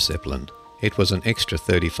the Graf Zeppelin, it was an extra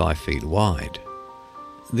 35 feet wide.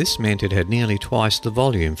 This meant it had nearly twice the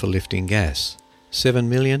volume for lifting gas,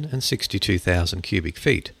 7,062,000 cubic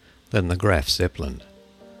feet, than the Graf Zeppelin.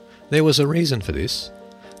 There was a reason for this.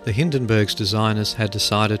 The Hindenburg's designers had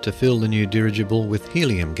decided to fill the new dirigible with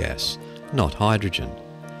helium gas, not hydrogen.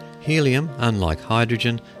 Helium, unlike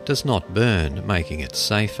hydrogen, does not burn, making it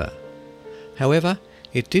safer. However,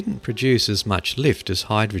 it didn't produce as much lift as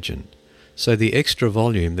hydrogen, so the extra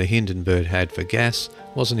volume the Hindenburg had for gas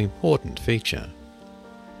was an important feature.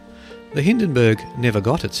 The Hindenburg never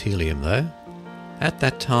got its helium though. At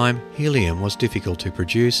that time, helium was difficult to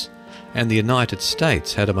produce, and the United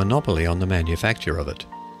States had a monopoly on the manufacture of it.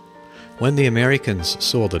 When the Americans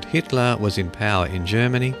saw that Hitler was in power in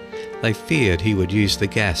Germany, they feared he would use the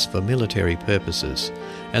gas for military purposes,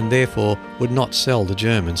 and therefore would not sell the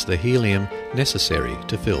Germans the helium necessary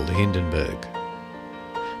to fill the Hindenburg.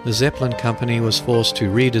 The Zeppelin company was forced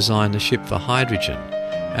to redesign the ship for hydrogen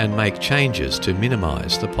and make changes to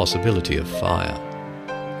minimise the possibility of fire.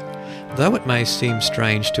 Though it may seem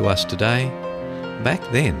strange to us today, back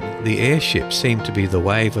then the airship seemed to be the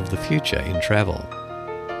wave of the future in travel.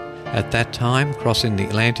 At that time, crossing the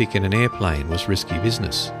Atlantic in an airplane was risky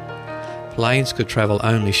business. Planes could travel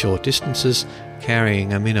only short distances,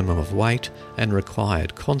 carrying a minimum of weight, and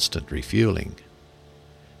required constant refuelling.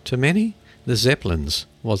 To many, the Zeppelins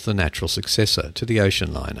was the natural successor to the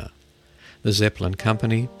ocean liner. The Zeppelin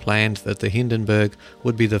company planned that the Hindenburg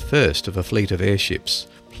would be the first of a fleet of airships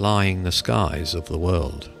plying the skies of the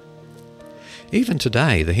world. Even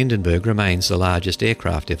today, the Hindenburg remains the largest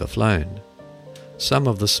aircraft ever flown. Some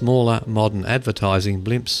of the smaller modern advertising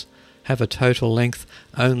blimps have a total length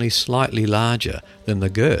only slightly larger than the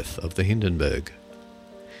girth of the Hindenburg.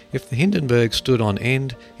 If the Hindenburg stood on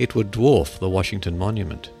end, it would dwarf the Washington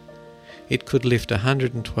Monument. It could lift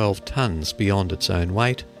 112 tons beyond its own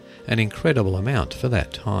weight, an incredible amount for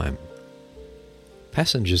that time.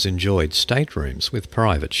 Passengers enjoyed staterooms with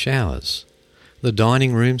private showers. The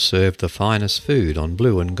dining room served the finest food on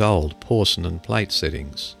blue and gold porcelain plate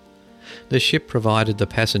settings. The ship provided the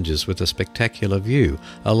passengers with a spectacular view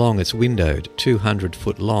along its windowed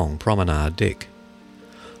 200-foot-long promenade deck.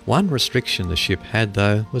 One restriction the ship had,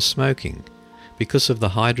 though, was smoking. Because of the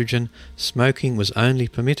hydrogen, smoking was only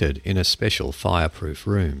permitted in a special fireproof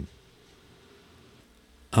room.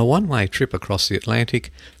 A one-way trip across the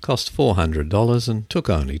Atlantic cost $400 and took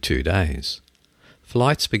only 2 days.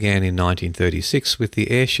 Flights began in 1936 with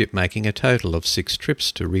the airship making a total of 6 trips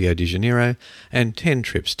to Rio de Janeiro and 10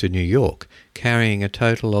 trips to New York, carrying a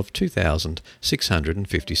total of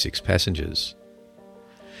 2,656 passengers.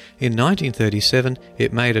 In 1937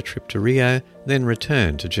 it made a trip to Rio, then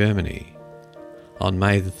returned to Germany. On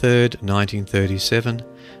May 3, 1937,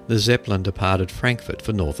 the Zeppelin departed Frankfurt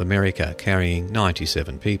for North America, carrying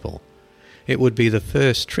 97 people. It would be the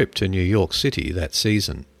first trip to New York City that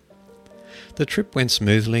season. The trip went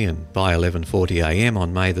smoothly, and by 11:40 a.m.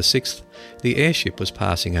 on May the 6th, the airship was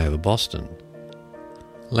passing over Boston.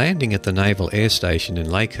 Landing at the Naval Air Station in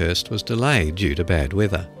Lakehurst was delayed due to bad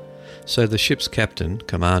weather, so the ship's captain,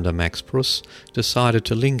 Commander Max Pruss, decided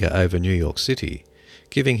to linger over New York City,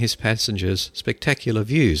 giving his passengers spectacular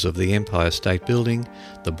views of the Empire State Building,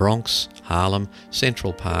 the Bronx, Harlem,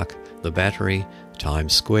 Central Park, the Battery,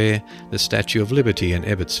 Times Square, the Statue of Liberty and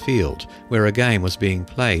Ebbets Field, where a game was being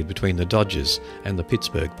played between the Dodgers and the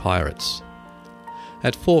Pittsburgh Pirates.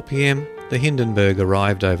 At 4 p.m, the Hindenburg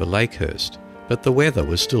arrived over Lakehurst, but the weather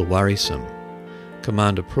was still worrisome.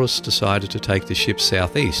 Commander Pruss decided to take the ship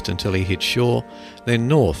southeast until he hit shore, then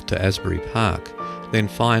north to Asbury Park, then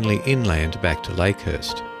finally inland back to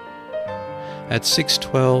Lakehurst. At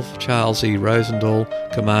 6:12, Charles E. Rosendahl,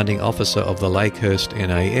 commanding officer of the Lakehurst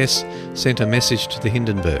NAS, sent a message to the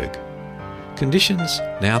Hindenburg. Conditions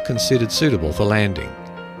now considered suitable for landing.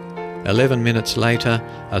 11 minutes later,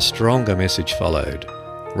 a stronger message followed.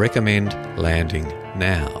 Recommend landing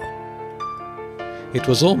now. It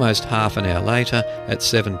was almost half an hour later, at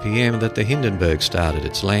 7 p.m, that the Hindenburg started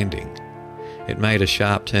its landing. It made a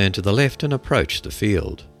sharp turn to the left and approached the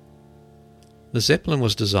field. The Zeppelin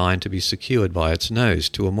was designed to be secured by its nose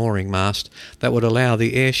to a mooring mast that would allow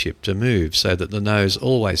the airship to move so that the nose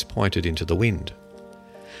always pointed into the wind.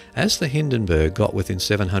 As the Hindenburg got within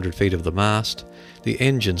 700 feet of the mast, the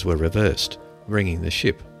engines were reversed, bringing the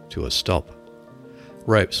ship to a stop.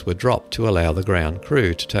 Ropes were dropped to allow the ground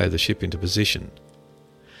crew to tow the ship into position.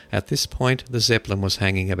 At this point, the Zeppelin was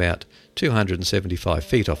hanging about 275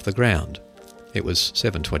 feet off the ground. It was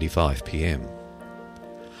 7:25 p.m.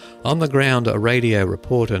 On the ground, a radio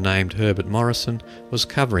reporter named Herbert Morrison was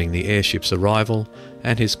covering the airship's arrival,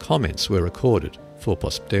 and his comments were recorded for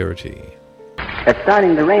posterity. It's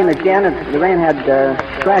starting to rain again. The rain had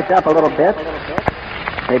scratched up a little bit.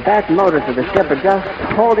 The back motors of the ship are just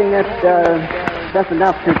holding it just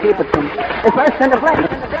enough to keep it from... It's burst into flame.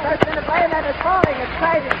 It's burst into flame and it's falling. It's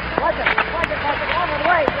crazy. Watch it.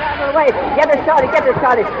 Out of the way. Get it started.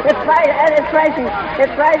 It's crashing.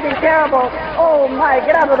 It's crashing terrible. Oh my,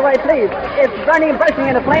 get out of the way, please. It's burning, bursting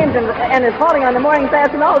into flames and it's falling on the mooring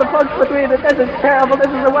mast, and all the folks agree that this is terrible.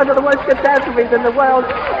 This is one of the worst catastrophes in the world.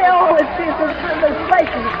 Oh, it's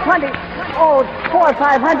flaking 400 or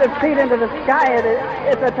 500 feet into the sky.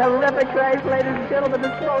 It's a terrific crash, ladies and gentlemen.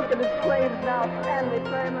 The smoke and the flames now, and the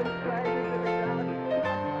flame is crashing to the ground.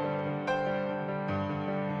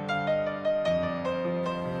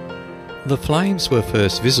 The flames were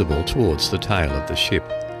first visible towards the tail of the ship.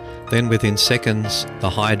 Then within seconds, the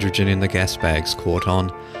hydrogen in the gas bags caught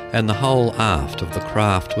on, and the whole aft of the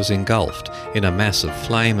craft was engulfed in a mass of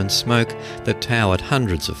flame and smoke that towered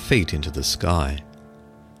hundreds of feet into the sky.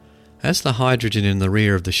 As the hydrogen in the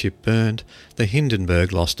rear of the ship burned, the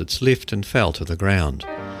Hindenburg lost its lift and fell to the ground,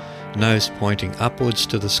 nose pointing upwards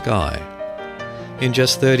to the sky. In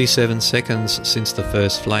just 37 seconds since the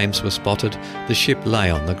first flames were spotted, the ship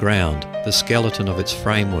lay on the ground, the skeleton of its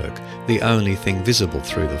framework, the only thing visible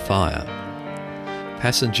through the fire.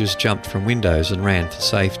 Passengers jumped from windows and ran for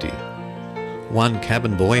safety. One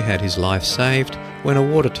cabin boy had his life saved when a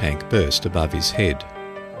water tank burst above his head.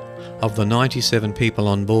 Of the 97 people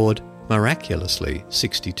on board, miraculously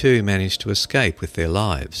 62 managed to escape with their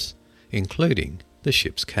lives, including the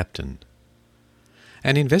ship's captain.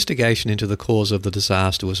 An investigation into the cause of the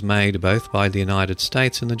disaster was made both by the United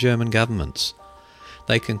States and the German governments.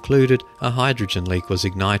 They concluded a hydrogen leak was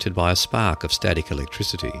ignited by a spark of static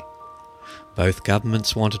electricity. Both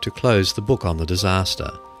governments wanted to close the book on the disaster.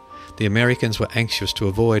 The Americans were anxious to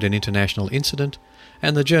avoid an international incident,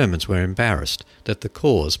 and the Germans were embarrassed that the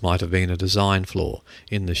cause might have been a design flaw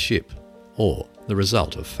in the ship or the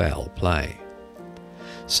result of foul play.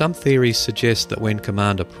 Some theories suggest that when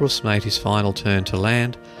Commander Pruss made his final turn to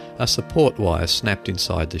land, a support wire snapped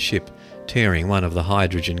inside the ship, tearing one of the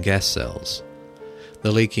hydrogen gas cells.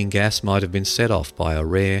 The leaking gas might have been set off by a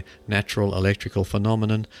rare natural electrical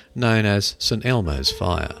phenomenon known as St. Elmo's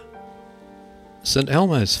fire. St.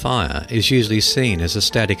 Elmo's fire is usually seen as a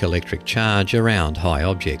static electric charge around high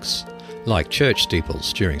objects, like church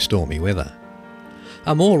steeples during stormy weather.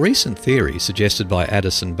 A more recent theory, suggested by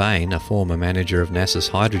Addison Bain, a former manager of NASA's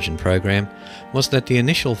hydrogen program, was that the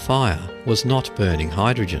initial fire was not burning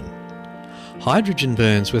hydrogen. Hydrogen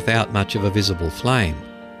burns without much of a visible flame,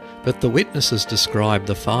 but the witnesses described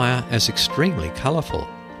the fire as extremely colourful.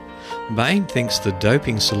 Bain thinks the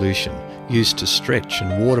doping solution used to stretch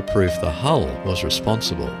and waterproof the hull was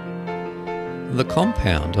responsible. The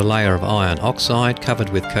compound, a layer of iron oxide covered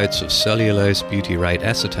with coats of cellulose butyrate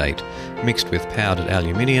acetate mixed with powdered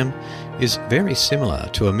aluminium, is very similar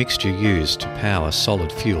to a mixture used to power solid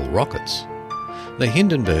fuel rockets. The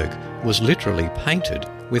Hindenburg was literally painted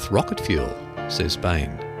with rocket fuel, says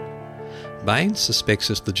Bain. Bain suspects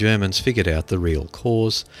that the Germans figured out the real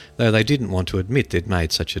cause, though they didn't want to admit they'd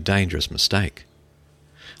made such a dangerous mistake.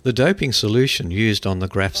 The doping solution used on the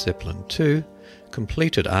Graf Zeppelin II,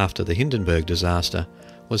 completed after the Hindenburg disaster,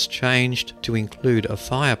 was changed to include a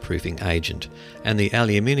fireproofing agent, and the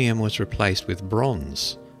aluminium was replaced with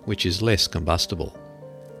bronze, which is less combustible.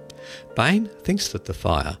 Bain thinks that the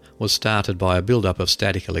fire was started by a build-up of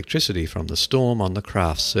static electricity from the storm on the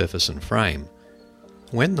craft's surface and frame.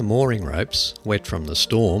 When the mooring ropes, wet from the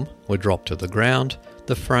storm, were dropped to the ground,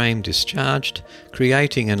 the frame discharged,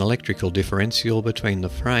 creating an electrical differential between the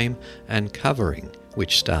frame and covering,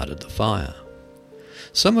 which started the fire.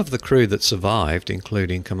 Some of the crew that survived,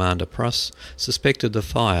 including Commander Pruss, suspected the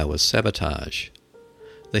fire was sabotage.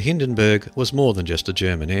 The Hindenburg was more than just a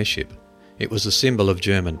German airship. It was a symbol of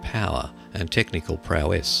German power and technical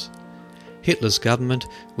prowess. Hitler's government,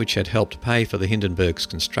 which had helped pay for the Hindenburg's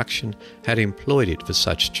construction, had employed it for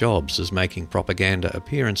such jobs as making propaganda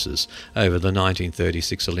appearances over the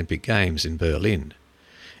 1936 Olympic Games in Berlin.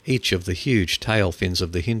 Each of the huge tail fins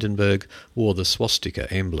of the Hindenburg wore the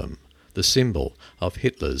swastika emblem, the symbol of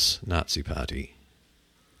Hitler's Nazi Party.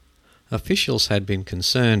 Officials had been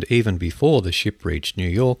concerned even before the ship reached New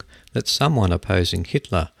York that someone opposing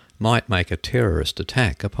Hitler might make a terrorist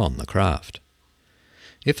attack upon the craft.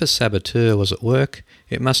 If a saboteur was at work,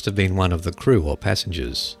 it must have been one of the crew or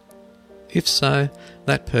passengers. If so,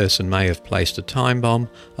 that person may have placed a time bomb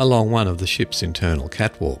along one of the ship's internal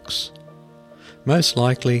catwalks. Most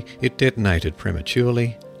likely it detonated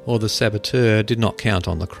prematurely, or the saboteur did not count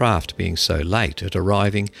on the craft being so late at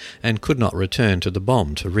arriving and could not return to the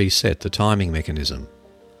bomb to reset the timing mechanism.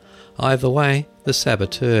 Either way, the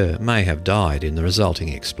saboteur may have died in the resulting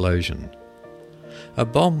explosion. A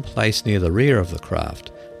bomb placed near the rear of the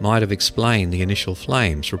craft might have explained the initial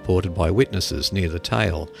flames reported by witnesses near the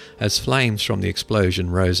tail, as flames from the explosion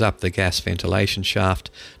rose up the gas ventilation shaft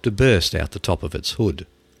to burst out the top of its hood.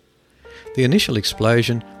 The initial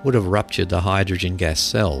explosion would have ruptured the hydrogen gas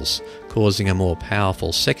cells, causing a more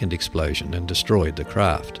powerful second explosion and destroyed the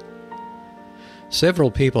craft. Several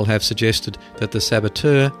people have suggested that the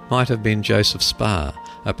saboteur might have been Joseph Spar,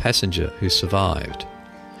 a passenger who survived.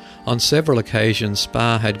 On several occasions,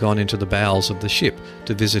 Spar had gone into the bowels of the ship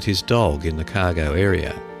to visit his dog in the cargo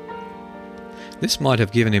area. This might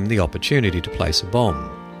have given him the opportunity to place a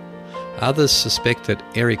bomb. Others suspect that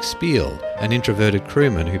Eric Spiel, an introverted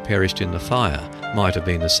crewman who perished in the fire, might have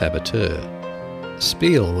been the saboteur.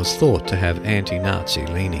 Spiel was thought to have anti-Nazi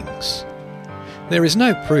leanings. There is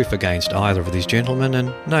no proof against either of these gentlemen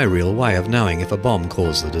and no real way of knowing if a bomb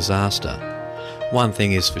caused the disaster. One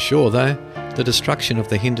thing is for sure though, the destruction of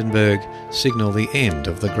the Hindenburg signalled the end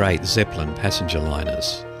of the great Zeppelin passenger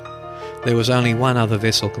liners. There was only one other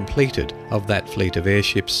vessel completed of that fleet of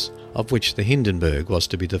airships, of which the Hindenburg was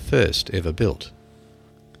to be the first ever built.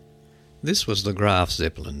 This was the Graf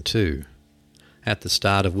Zeppelin too. At the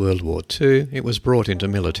start of World War II, it was brought into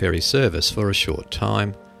military service for a short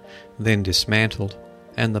time, then dismantled,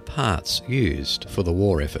 and the parts used for the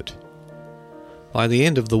war effort. By the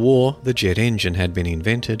end of the war, the jet engine had been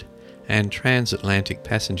invented, and transatlantic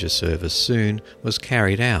passenger service soon was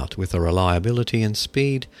carried out with a reliability and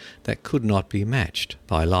speed that could not be matched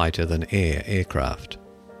by lighter-than-air aircraft.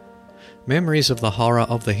 Memories of the horror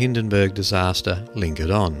of the Hindenburg disaster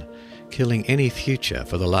lingered on, killing any future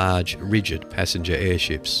for the large, rigid passenger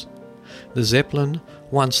airships. The Zeppelin,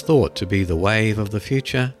 once thought to be the wave of the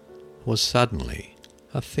future, was suddenly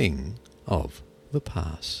a thing of the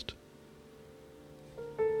past.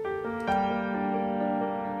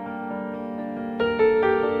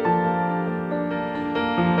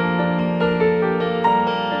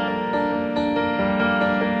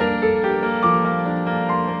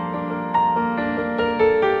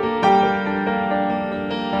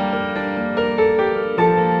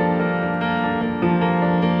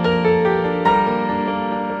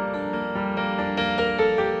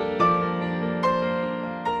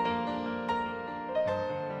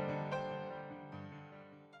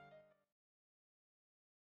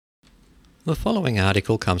 The following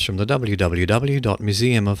article comes from the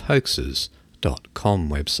www.museumofhoaxes.com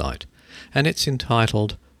website, and it's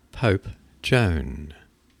entitled Pope Joan.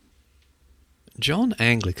 John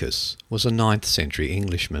Anglicus was a 9th century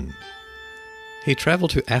Englishman. He travelled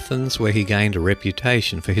to Athens, where he gained a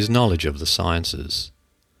reputation for his knowledge of the sciences.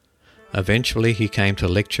 Eventually he came to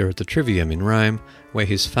lecture at the Trivium in Rome, where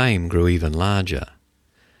his fame grew even larger.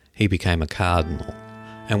 He became a cardinal,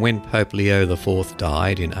 and when Pope Leo IV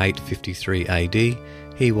died in 853 AD,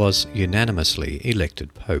 he was unanimously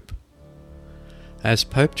elected Pope. As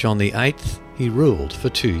Pope John VIII, he ruled for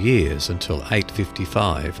 2 years until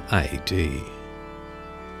 855 AD.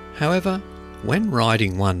 However, when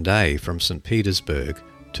riding one day from St. Petersburg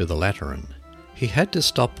to the Lateran, he had to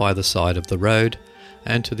stop by the side of the road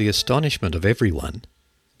and, to the astonishment of everyone,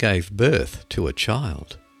 gave birth to a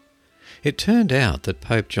child. It turned out that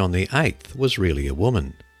Pope John VIII was really a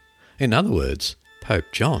woman. In other words, Pope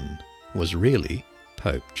John was really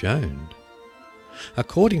Pope Joan.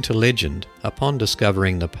 According to legend, upon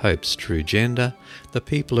discovering the Pope's true gender, the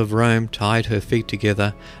people of Rome tied her feet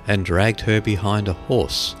together and dragged her behind a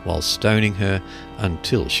horse while stoning her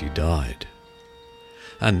until she died.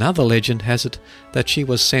 Another legend has it that she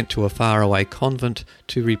was sent to a faraway convent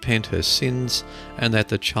to repent her sins, and that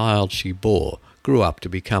the child she bore grew up to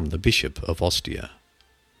become the Bishop of Ostia.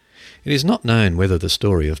 It is not known whether the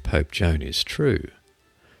story of Pope Joan is true.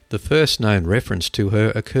 The first known reference to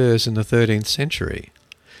her occurs in the 13th century,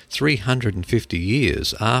 350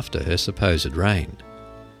 years after her supposed reign.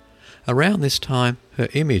 Around this time, her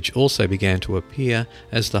image also began to appear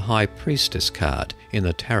as the High Priestess card in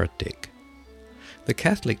the Tarot deck. The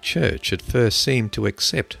Catholic Church at first seemed to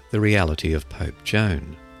accept the reality of Pope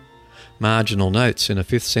Joan. Marginal notes in a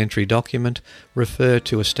 5th century document refer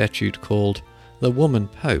to a statue called the Woman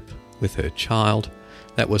Pope with her child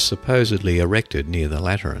that was supposedly erected near the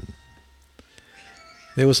Lateran.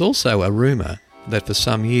 There was also a rumour that for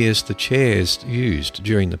some years the chairs used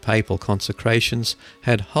during the papal consecrations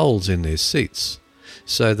had holes in their seats,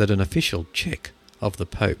 so that an official check of the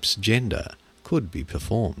Pope's gender could be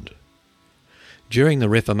performed. During the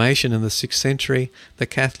Reformation in the 6th century, the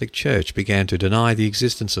Catholic Church began to deny the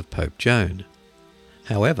existence of Pope Joan.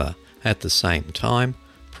 However, at the same time,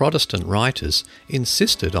 Protestant writers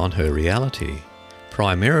insisted on her reality,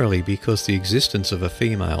 primarily because the existence of a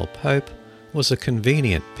female pope was a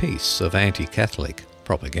convenient piece of anti-Catholic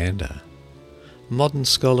propaganda. Modern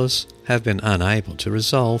scholars have been unable to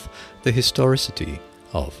resolve the historicity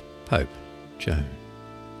of Pope Joan.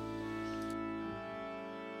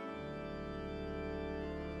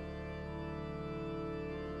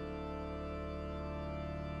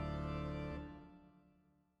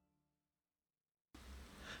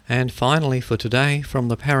 And finally for today, from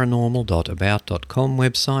the paranormal.about.com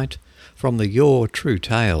website, from the Your True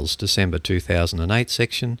Tales December 2008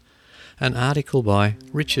 section, an article by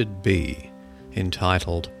Richard B.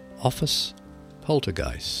 entitled Office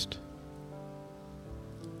Poltergeist.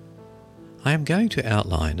 I am going to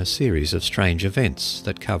outline a series of strange events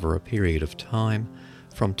that cover a period of time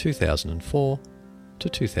from 2004 to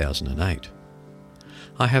 2008.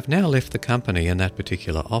 I have now left the company in that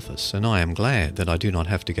particular office, and I am glad that I do not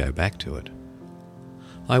have to go back to it.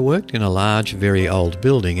 I worked in a large, very old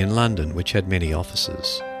building in London which had many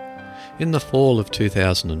offices. In the fall of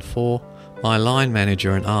 2004, my line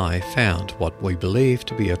manager and I found what we believed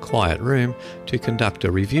to be a quiet room to conduct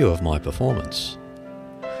a review of my performance.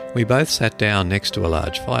 We both sat down next to a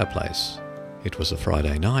large fireplace. It was a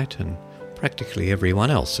Friday night, and practically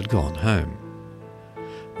everyone else had gone home.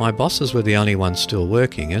 My bosses were the only ones still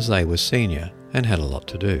working, as they were senior and had a lot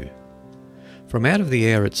to do. From out of the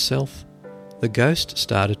air itself, the ghost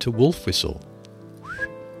started to wolf whistle,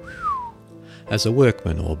 as a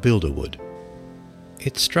workman or builder would.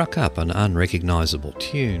 It struck up an unrecognisable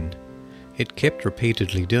tune. It kept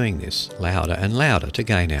repeatedly doing this, louder and louder, to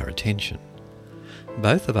gain our attention.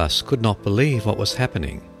 Both of us could not believe what was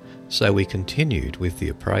happening, so we continued with the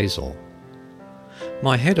appraisal.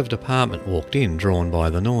 My head of department walked in, drawn by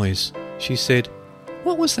the noise. She said,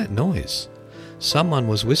 "What was that noise? Someone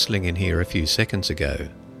was whistling in here a few seconds ago."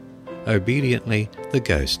 Obediently, the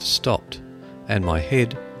ghost stopped, and my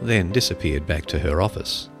head then disappeared back to her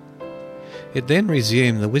office. It then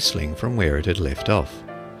resumed the whistling from where it had left off.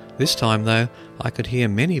 This time, though, I could hear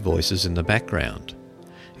many voices in the background.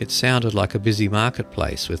 It sounded like a busy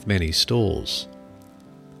marketplace with many stalls.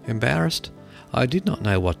 Embarrassed, I did not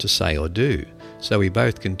know what to say or do, so we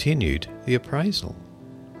both continued the appraisal.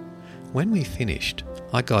 When we finished,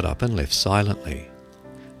 I got up and left silently.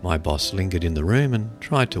 My boss lingered in the room and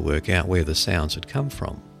tried to work out where the sounds had come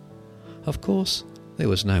from. Of course, there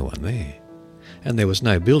was no one there, and there was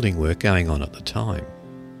no building work going on at the time.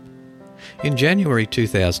 In January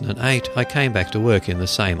 2008, I came back to work in the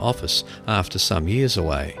same office after some years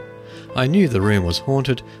away. I knew the room was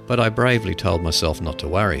haunted, but I bravely told myself not to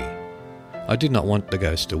worry. I did not want the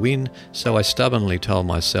ghost to win, so I stubbornly told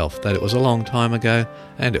myself that it was a long time ago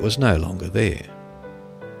and it was no longer there.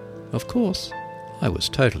 Of course, I was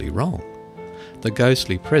totally wrong. The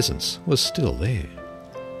ghostly presence was still there.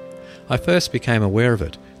 I first became aware of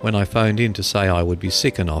it when I phoned in to say I would be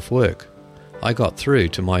sick and off work. I got through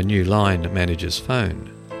to my new line manager's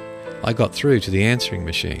phone. I got through to the answering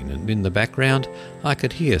machine, and in the background I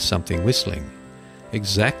could hear something whistling,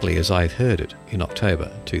 exactly as I had heard it in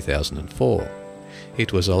October 2004.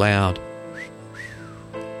 It was a loud,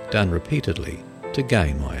 done repeatedly to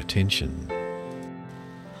gain my attention.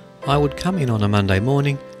 I would come in on a Monday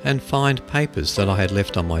morning and find papers that I had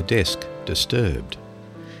left on my desk disturbed.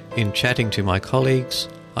 In chatting to my colleagues,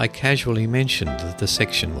 I casually mentioned that the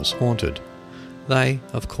section was haunted. They,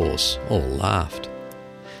 of course, all laughed.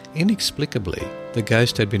 Inexplicably, the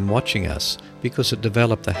ghost had been watching us because it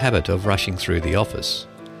developed the habit of rushing through the office.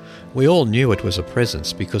 We all knew it was a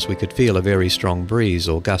presence because we could feel a very strong breeze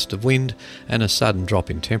or gust of wind and a sudden drop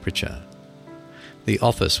in temperature. The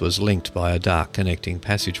office was linked by a dark connecting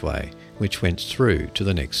passageway which went through to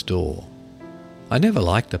the next door. I never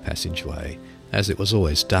liked the passageway as it was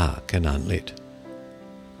always dark and unlit.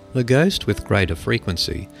 The ghost, with greater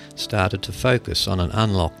frequency, started to focus on an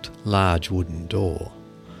unlocked large wooden door.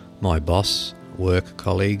 My boss, work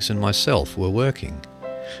colleagues and myself were working.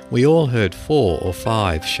 We all heard 4 or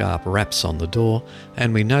 5 sharp raps on the door,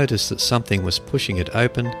 and we noticed that something was pushing it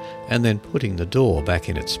open and then putting the door back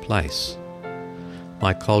in its place.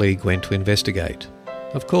 My colleague went to investigate.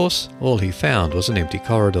 Of course, all he found was an empty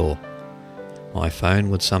corridor. My phone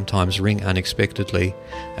would sometimes ring unexpectedly,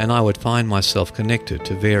 and I would find myself connected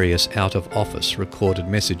to various out-of-office recorded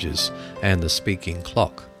messages and the speaking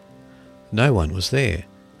clock. No one was there,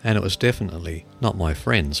 and it was definitely not my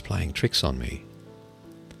friends playing tricks on me.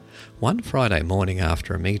 One Friday morning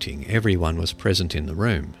after a meeting, everyone was present in the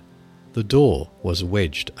room. The door was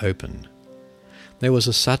wedged open. There was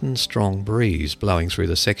a sudden strong breeze blowing through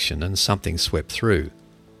the section and something swept through.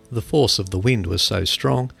 The force of the wind was so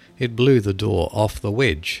strong it blew the door off the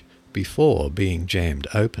wedge before being jammed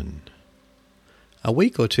open. A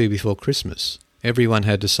week or two before Christmas, everyone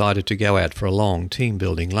had decided to go out for a long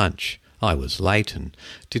team-building lunch. I was late and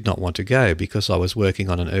did not want to go because I was working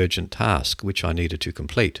on an urgent task which I needed to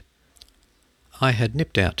complete. I had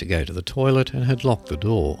nipped out to go to the toilet and had locked the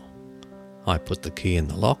door. I put the key in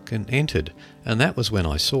the lock and entered, and that was when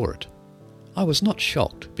I saw it. I was not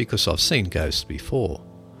shocked because I've seen ghosts before.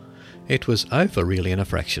 It was over really in a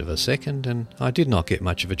fraction of a second, and I did not get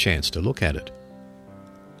much of a chance to look at it.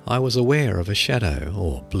 I was aware of a shadow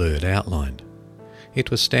or blurred outline. It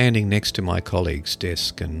was standing next to my colleague's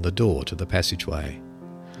desk and the door to the passageway.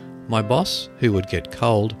 My boss, who would get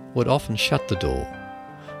cold, would often shut the door.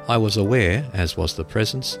 I was aware, as was the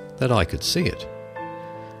presence, that I could see it.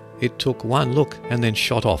 It took one look and then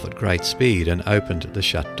shot off at great speed and opened the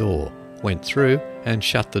shut door, went through and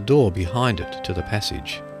shut the door behind it to the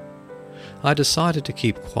passage. I decided to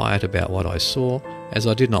keep quiet about what I saw, as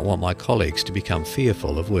I did not want my colleagues to become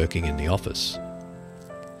fearful of working in the office.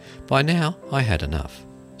 By now I had enough,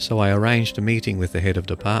 so I arranged a meeting with the head of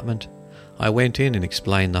department. I went in and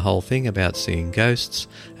explained the whole thing about seeing ghosts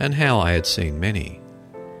and how I had seen many.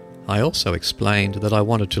 I also explained that I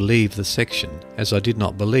wanted to leave the section as I did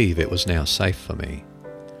not believe it was now safe for me.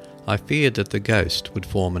 I feared that the ghost would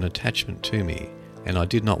form an attachment to me, and I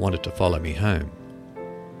did not want it to follow me home.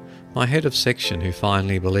 My head of section, who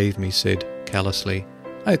finally believed me, said callously,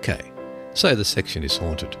 "Okay, so the section is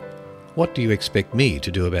haunted. What do you expect me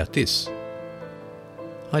to do about this?"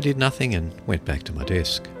 I did nothing and went back to my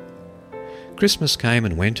desk. Christmas came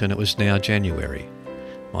and went, and it was now January.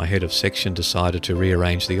 My head of section decided to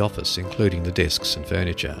rearrange the office, including the desks and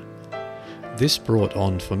furniture. This brought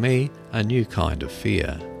on for me a new kind of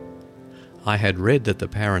fear. I had read that the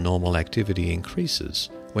paranormal activity increases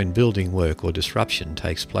when building work or disruption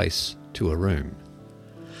takes place to a room.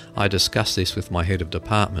 I discussed this with my head of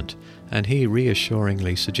department, and he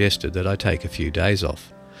reassuringly suggested that I take a few days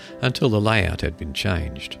off, until the layout had been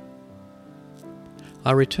changed.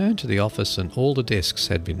 I returned to the office and all the desks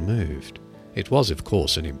had been moved. It was, of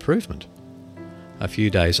course, an improvement. A few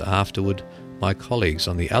days afterward, my colleagues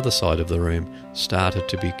on the other side of the room started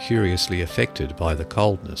to be curiously affected by the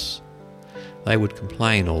coldness. They would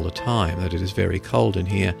complain all the time that it is very cold in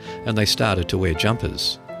here, and they started to wear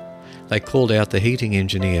jumpers. They called out the heating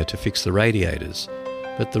engineer to fix the radiators,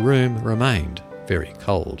 but the room remained very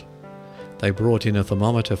cold. They brought in a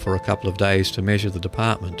thermometer for a couple of days to measure the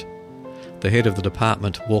department. The head of the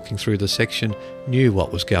department, walking through the section, knew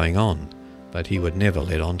what was going on, but he would never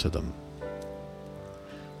let on to them.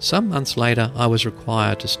 Some months later, I was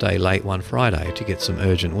required to stay late one Friday to get some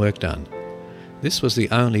urgent work done. This was the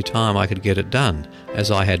only time I could get it done, as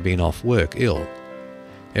I had been off work ill.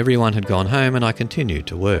 Everyone had gone home and I continued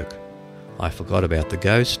to work. I forgot about the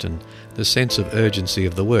ghost, and the sense of urgency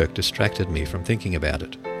of the work distracted me from thinking about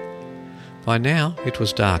it. By now it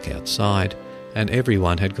was dark outside, and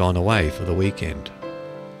everyone had gone away for the weekend.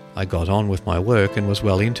 I got on with my work and was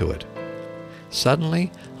well into it.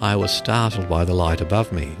 Suddenly I was startled by the light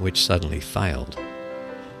above me, which suddenly failed.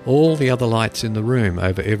 All the other lights in the room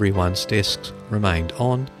over everyone's desks remained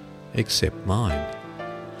on, except mine.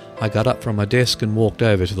 I got up from my desk and walked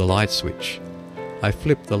over to the light switch. I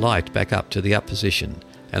flipped the light back up to the up position,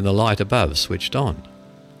 and the light above switched on.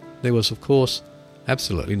 There was, of course,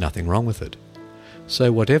 absolutely nothing wrong with it.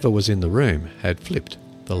 So whatever was in the room had flipped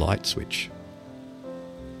the light switch.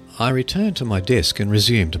 I returned to my desk and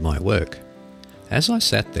resumed my work. As I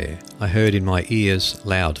sat there, I heard in my ears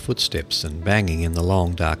loud footsteps and banging in the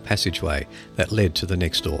long dark passageway that led to the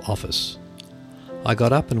next door office. I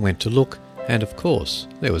got up and went to look, and of course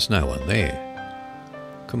there was no one there.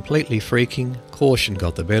 Completely freaking, caution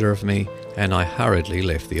got the better of me, and I hurriedly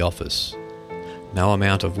left the office. No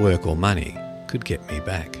amount of work or money could get me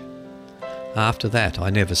back. After that, I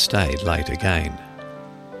never stayed late again.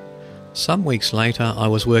 Some weeks later, I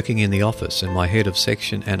was working in the office, and my head of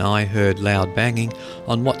section and I heard loud banging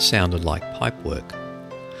on what sounded like pipework.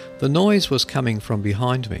 The noise was coming from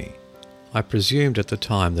behind me. I presumed at the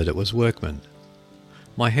time that it was workmen.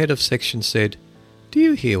 My head of section said, "Do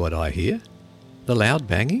you hear what I hear? The loud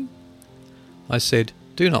banging?" I said,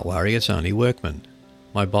 "Do not worry, it's only workmen."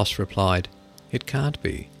 My boss replied, "It can't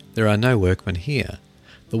be. There are no workmen here.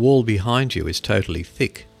 The wall behind you is totally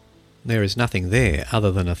thick. There is nothing there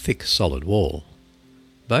other than a thick, solid wall."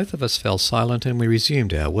 Both of us fell silent and we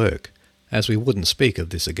resumed our work, as we wouldn't speak of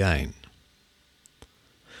this again.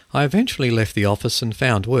 I eventually left the office and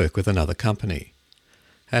found work with another company.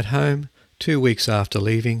 At home, 2 weeks after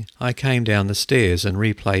leaving, I came down the stairs and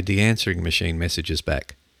replayed the answering machine messages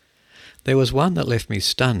back. There was one that left me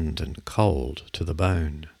stunned and cold to the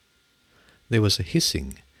bone. There was a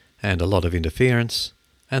hissing and a lot of interference,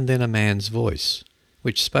 and then a man's voice,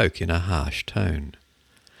 which spoke in a harsh tone.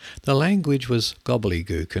 The language was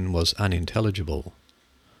gobbledygook and was unintelligible.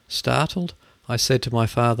 Startled, I said to my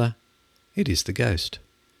father, "It is the ghost."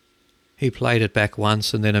 He played it back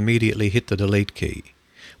once and then immediately hit the delete key.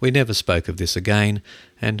 We never spoke of this again,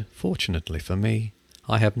 and fortunately for me,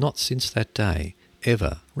 I have not since that day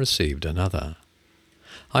ever received another.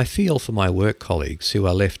 I feel for my work colleagues who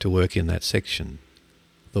are left to work in that section.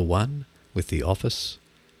 The one with the office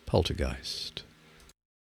poltergeist.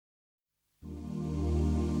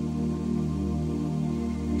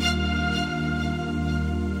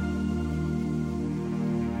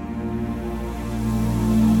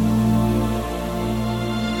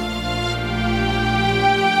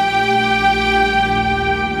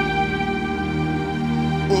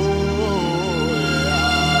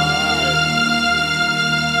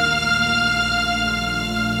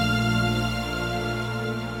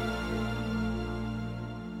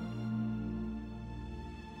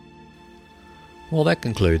 Well, that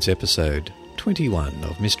concludes episode 21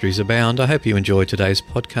 of Mysteries Abound. I hope you enjoyed today's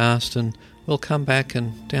podcast, and we'll come back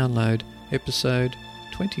and download episode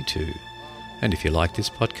 22. And if you like this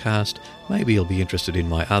podcast, maybe you'll be interested in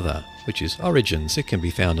my other, which is Origins. It can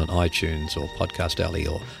be found on iTunes or Podcast Alley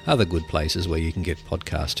or other good places where you can get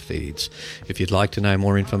podcast feeds. If you'd like to know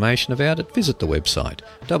more information about it, visit the website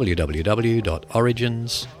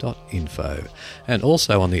www.origins.info. And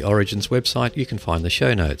also on the Origins website, you can find the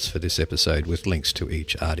show notes for this episode with links to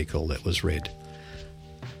each article that was read.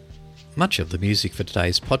 Much of the music for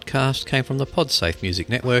today's podcast came from the Podsafe Music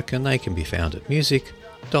Network, and they can be found at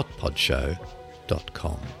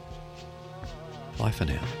music.podshow.com. Bye for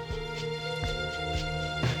now.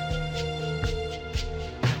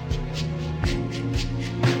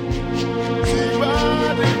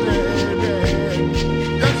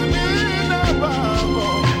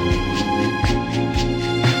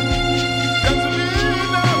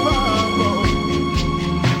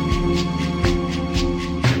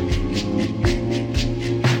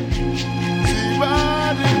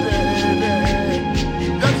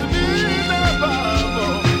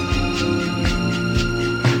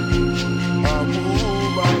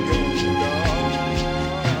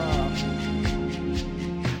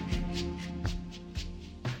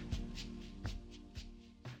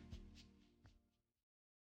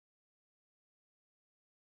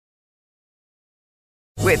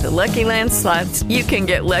 With the Lucky Land Slots, you can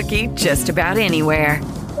get lucky just about anywhere.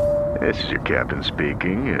 This is your captain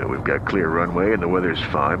speaking. We've got clear runway and the weather's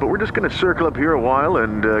fine, but we're just going to circle up here a while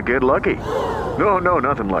and get lucky. No,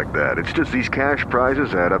 nothing like that. It's just these cash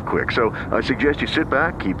prizes add up quick. So I suggest you sit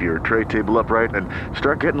back, keep your tray table upright, and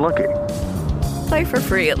start getting lucky. Play for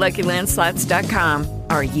free at LuckyLandSlots.com.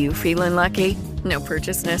 Are you feeling lucky? No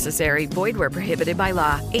purchase necessary. Void where prohibited by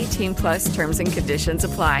law. 18+ terms and conditions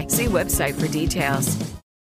apply. See website for details.